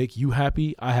Amazon, to make you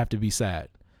happy, I have to be sad.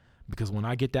 Because when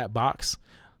I get that box,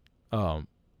 I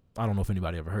don't know if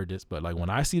anybody ever heard this, but like when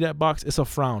I see that box, it's a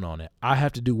frown on it. I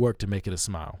have to do work to make it a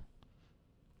smile.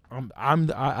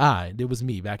 It was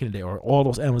me back in the day, or all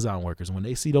those Amazon workers, when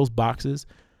they see those boxes,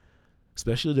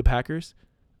 especially the packers,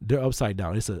 they're upside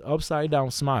down. It's an upside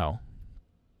down smile.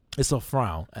 It's a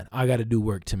frown, and I got to do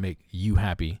work to make you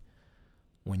happy.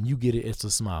 When you get it, it's a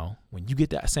smile. When you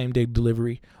get that same day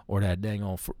delivery, or that dang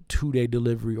on 2-day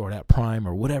delivery, or that Prime,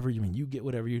 or whatever, you get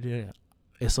whatever you did,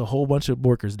 it's a whole bunch of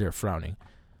workers there frowning.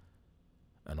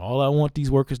 And all I want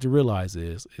these workers to realize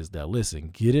is that,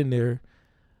 listen, get in there,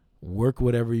 work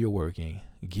whatever you're working,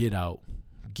 get out,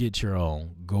 get your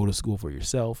own, go to school for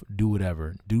yourself, do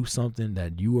whatever, do something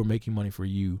that you are making money for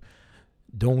you.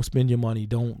 Don't spend your money.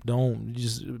 Don't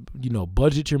just,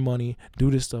 budget your money,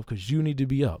 do this stuff, because you need to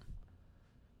be up.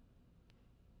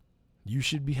 You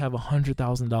should have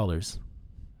 $100,000.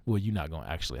 Well, you're not going to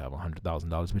actually have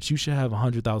 $100,000, but you should have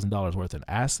 $100,000 worth of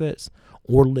assets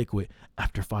or liquid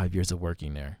after 5 years of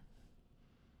working there.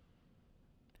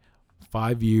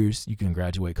 5 years, you can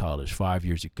graduate college. 5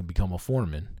 years, you can become a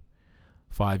foreman.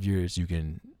 5 years, you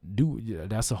can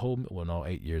that's a whole,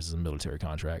 8 years is a military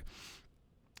contract.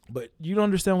 But you don't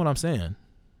understand what I'm saying.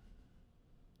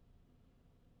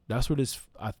 That's where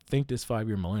I think this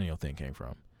 5-year millennial thing came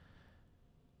from.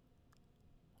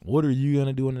 What are you going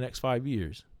to do in the next 5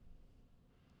 years?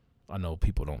 I know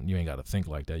people you ain't got to think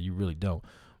like that. You really don't.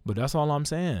 But that's all I'm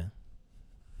saying.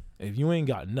 If you ain't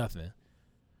got nothing,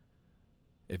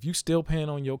 if you still paying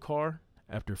on your car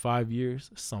after 5 years,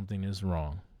 something is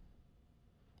wrong.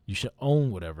 You should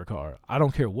own whatever car. I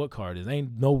don't care what car it is.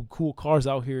 Ain't no cool cars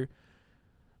out here.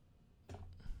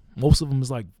 Most of them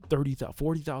is like $30,000,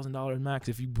 $40,000 max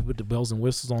if you put the bells and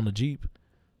whistles on the Jeep.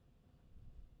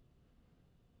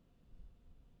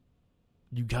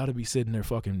 You got to be sitting there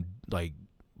fucking like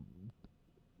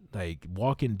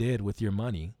Walking Dead with your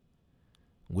money,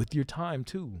 with your time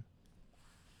too.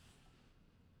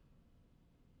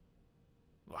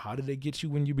 How did they get you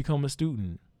when you become a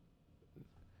student?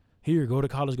 Here, go to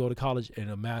college and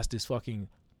amass this fucking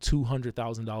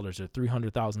 $200,000 or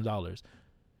 $300,000.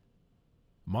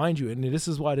 Mind you, and this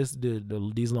is why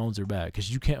these loans are bad,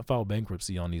 because you can't file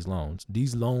bankruptcy on these loans.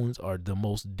 These loans are the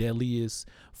most deadliest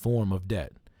form of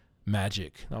debt.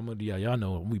 Magic. Y'all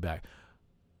know we back.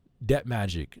 Debt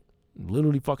magic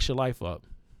literally fucks your life up.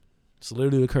 It's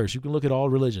literally a curse. You can look at all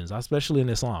religions, especially in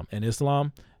Islam. In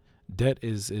Islam, debt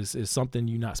is something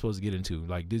you're not supposed to get into.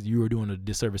 Like this, you are doing a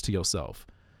disservice to yourself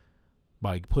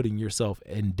by putting yourself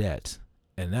in debt.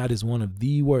 And that is one of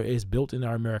the where it's built in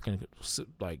our American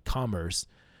commerce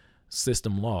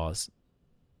system laws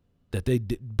that they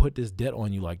put this debt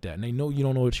on you like that. And they know you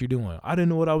don't know what you're doing. I didn't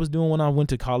know what I was doing when I went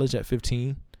to college at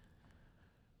 15.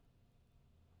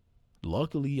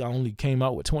 Luckily, I only came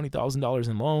out with $20,000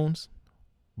 in loans,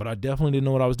 but I definitely didn't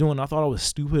know what I was doing. I thought I was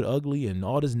stupid, ugly, and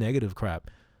all this negative crap.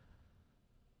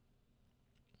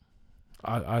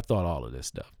 I thought all of this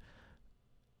stuff.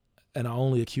 And I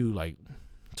only accrued like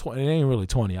 20, it ain't really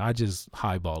 20. I just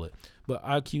highball it. But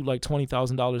I accrued like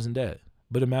 $20,000 in debt.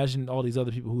 But imagine all these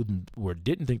other people who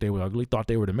didn't think they were ugly, thought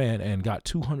they were the man, and got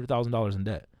 $200,000 in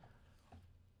debt.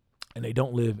 And they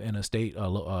don't live in a state,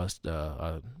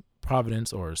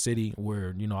 Providence or a city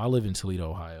where, I live in Toledo,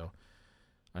 Ohio.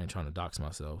 I ain't trying to dox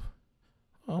myself.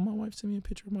 Oh, my wife sent me a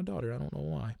picture of my daughter. I don't know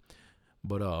why.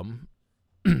 But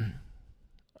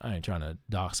I ain't trying to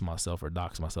dox myself,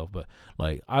 but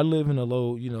like I live in a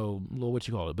low, what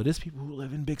you call it. But there's people who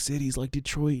live in big cities like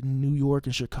Detroit and New York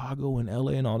and Chicago and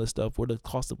LA and all this stuff where the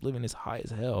cost of living is high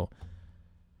as hell.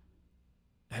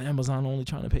 And Amazon only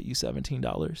trying to pay you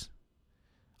 $17.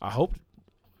 I hope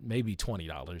maybe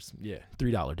 $20. Yeah,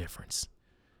 $3 difference.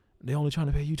 They only trying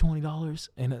to pay you $20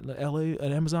 in LA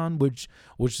at Amazon, which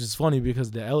is funny because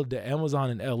the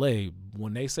Amazon in LA,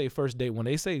 when they say first day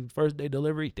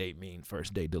delivery, they mean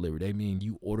first day delivery. They mean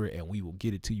you order it and we will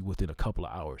get it to you within a couple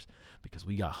of hours because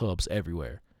we got hubs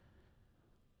everywhere.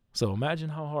 So imagine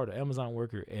how hard an Amazon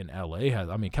worker in LA has.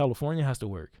 I mean, California has to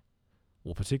work.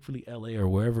 Well, particularly LA or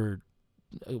wherever.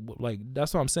 Like,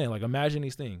 that's what I'm saying. Like, imagine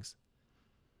these things.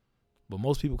 But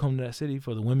most people come to that city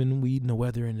for the women, weed, and the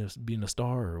weather, and being a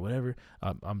star or whatever.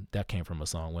 That came from a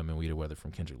song, Women, Weed, and Weather,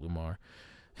 from Kendrick Lamar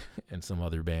and some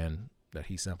other band that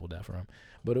he sampled that from.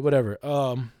 But whatever.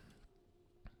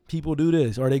 People do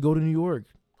this, or they go to New York.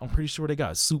 I'm pretty sure they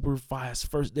got super fast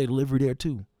first day delivery there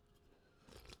too.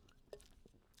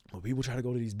 But people try to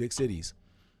go to these big cities,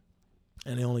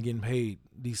 and they only getting paid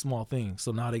these small things.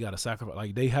 So now they got to sacrifice.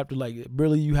 Like, they have to, like,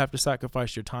 really, you have to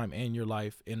sacrifice your time and your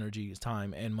life, energy,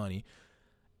 time and money,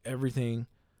 everything,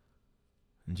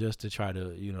 just to try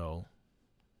to,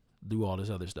 do all this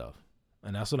other stuff.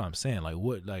 And that's what I'm saying.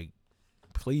 Like,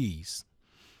 please,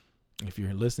 if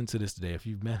you're listening to this today, if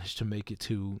you've managed to make it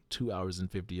to 2 hours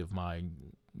and 50 of my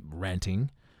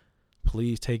ranting,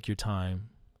 please take your time.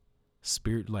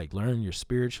 Learn your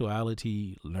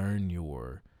spirituality, learn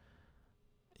your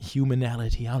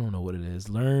humanality. I don't know what it is.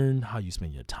 Learn how you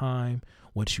spend your time,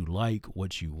 what you like,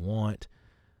 what you want,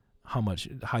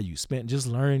 how you spend. Just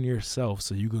learn yourself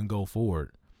so you can go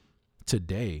forward.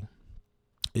 Today,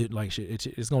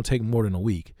 it's gonna take more than a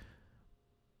week,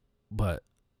 but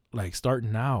like, start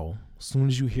now. As soon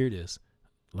as you hear this,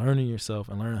 learning yourself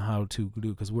and learning how to do,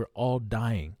 because we're all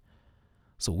dying.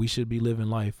 So we should be living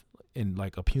life in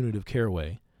like a punitive care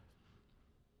way.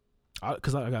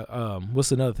 Because I got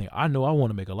what's another thing? I know I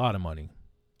want to make a lot of money.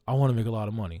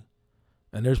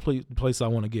 And there's places I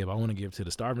want to give. I want to give to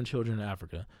the starving children in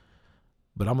Africa.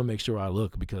 But I'm going to make sure I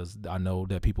look, because I know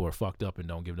that people are fucked up and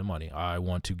don't give the money. I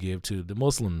want to give to the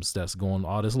Muslims that's going,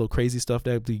 all this little crazy stuff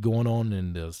that be going on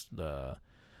in this,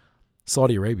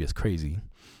 Saudi Arabia is crazy.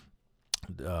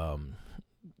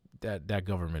 That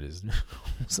government is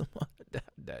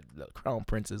that the crown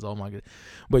princes, oh my god.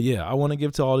 But yeah, I want to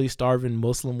give to all these starving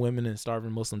Muslim women and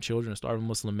starving Muslim children, starving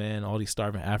Muslim men, all these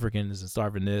starving Africans and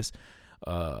starving this,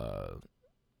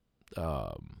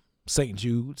 St.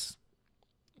 Jude's,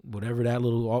 whatever that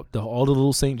little, all the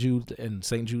little St. Jude and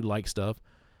St. Jude like stuff,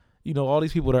 all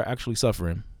these people that are actually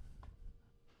suffering.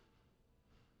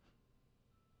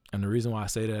 And the reason why I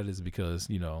say that is because,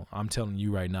 I'm telling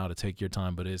you right now to take your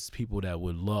time, but it's people that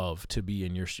would love to be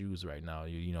in your shoes right now.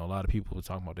 A lot of people are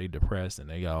talking about they depressed and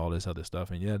they got all this other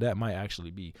stuff. And yeah, that might actually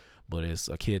be, but it's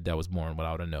a kid that was born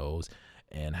without a nose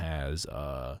and has,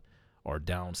 or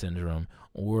Down syndrome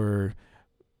or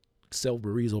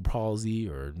cerebral palsy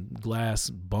or glass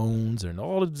bones and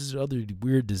all of these other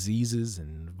weird diseases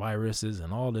and viruses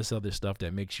and all this other stuff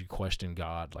that makes you question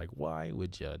God. Like, why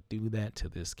would you do that to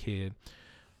this kid?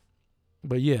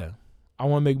 But yeah, I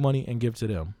want to make money and give to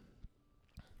them.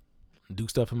 Do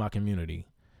stuff in my community.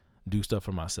 Do stuff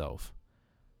for myself.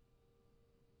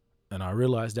 And I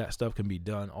realize that stuff can be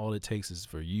done. All it takes is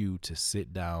for you to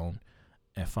sit down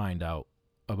and find out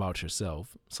about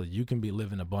yourself so you can be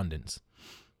living abundance.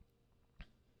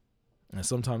 And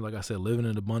sometimes, like I said, living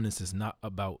in abundance is not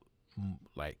about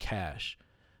like cash.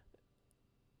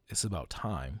 It's about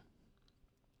time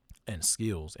and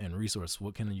skills and resources.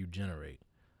 What can you generate?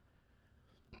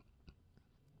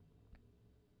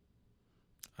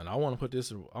 And I want to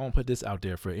put this out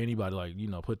there for anybody, like,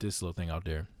 put this little thing out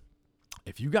there.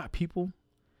 If you got people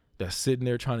that's sitting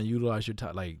there trying to utilize your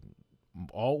time, like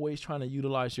always trying to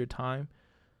utilize your time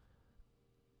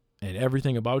and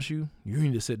everything about you, you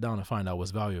need to sit down and find out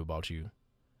what's valuable about you.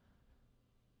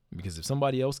 Because if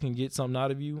somebody else can get something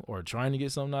out of you or trying to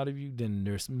get something out of you, then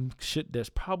there's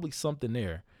probably something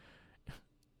there.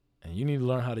 And you need to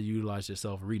learn how to utilize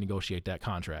yourself, renegotiate that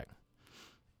contract.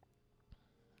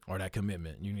 Or that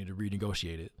commitment. You need to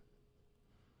renegotiate it.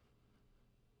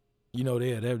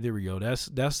 There we go.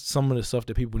 That's some of the stuff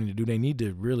that people need to do. They need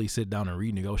to really sit down and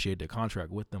renegotiate the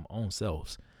contract with them own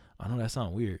selves. I know that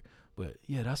sounds weird, but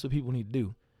yeah, that's what people need to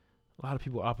do. A lot of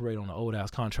people operate on an old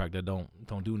ass contract that don't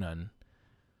do nothing.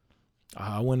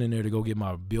 I went in there to go get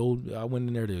my bill. I went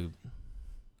to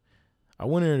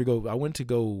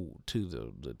go to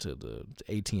the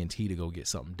AT&T to go get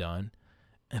something done,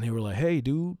 and they were like, "Hey,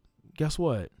 dude, guess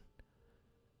what?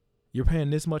 You're paying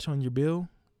this much on your bill.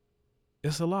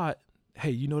 It's a lot.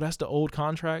 Hey, that's the old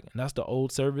contract and that's the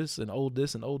old service and old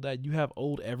this and old that. You have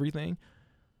old everything.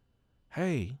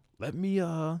 Hey, let me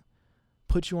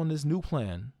put you on this new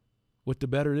plan with the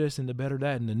better this and the better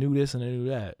that and the new this and the new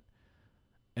that."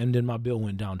 And then my bill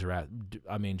went down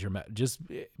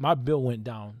my bill went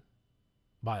down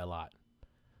by a lot.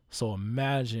 So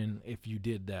imagine if you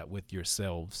did that with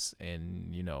yourselves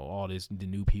and, all the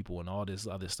new people and all this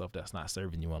other stuff that's not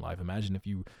serving you in life. Imagine if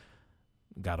you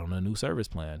got on a new service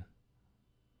plan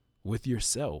with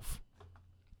yourself.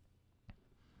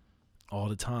 all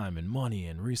the time and money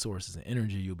and resources and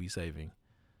energy you'll be saving.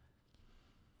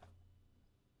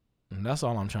 And that's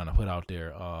all I'm trying to put out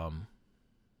there. I'm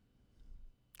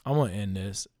gonna end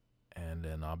this, and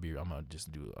then I'm gonna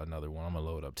just do another one. I'm gonna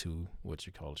load up two, what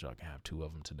you call it. Y'all can have two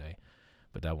of them today,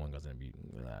 but that one's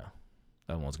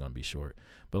gonna be short.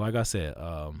 But like I said,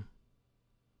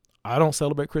 I don't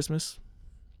celebrate Christmas.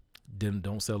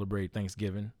 Don't celebrate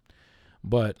Thanksgiving,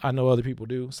 but I know other people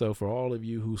do. So for all of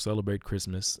you who celebrate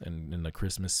Christmas and in the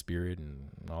Christmas spirit and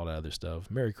all that other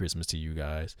stuff, Merry Christmas to you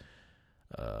guys.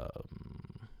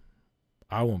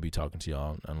 I won't be talking to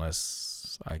y'all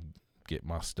unless I get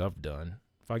my stuff done.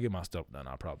 If I get my stuff done,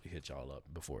 I'll probably hit y'all up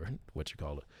before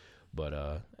But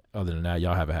other than that,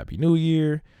 y'all have a happy new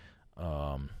year.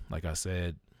 Like I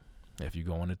said, if you're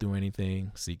going through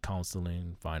anything, seek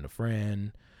counseling, find a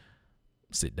friend,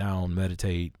 sit down,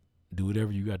 meditate, do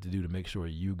whatever you got to do to make sure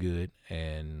you good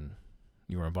and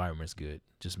your environment's good.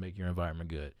 Just make your environment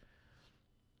good.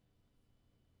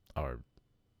 Or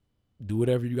do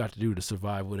whatever you got to do to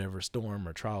survive whatever storm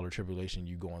or trial or tribulation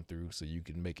you going through so you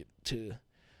can make it to,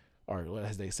 or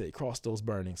as they say, cross those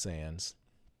burning sands.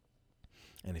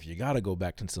 And if you got to go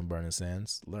back to some burning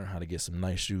sands, learn how to get some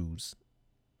nice shoes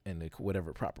and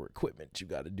whatever proper equipment you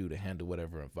got to do to handle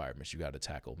whatever environments you got to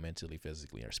tackle mentally,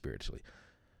 physically, or spiritually.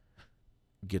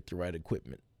 Get the right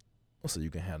equipment so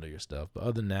you can handle your stuff. But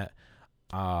other than that,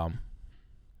 I'll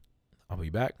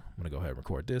be back. I'm going to go ahead and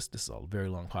record this. This is a very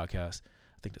long podcast.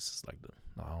 I think this is I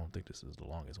don't think this is the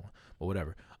longest one, but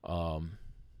whatever. All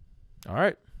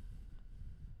right.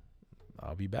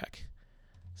 I'll be back.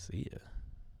 See ya.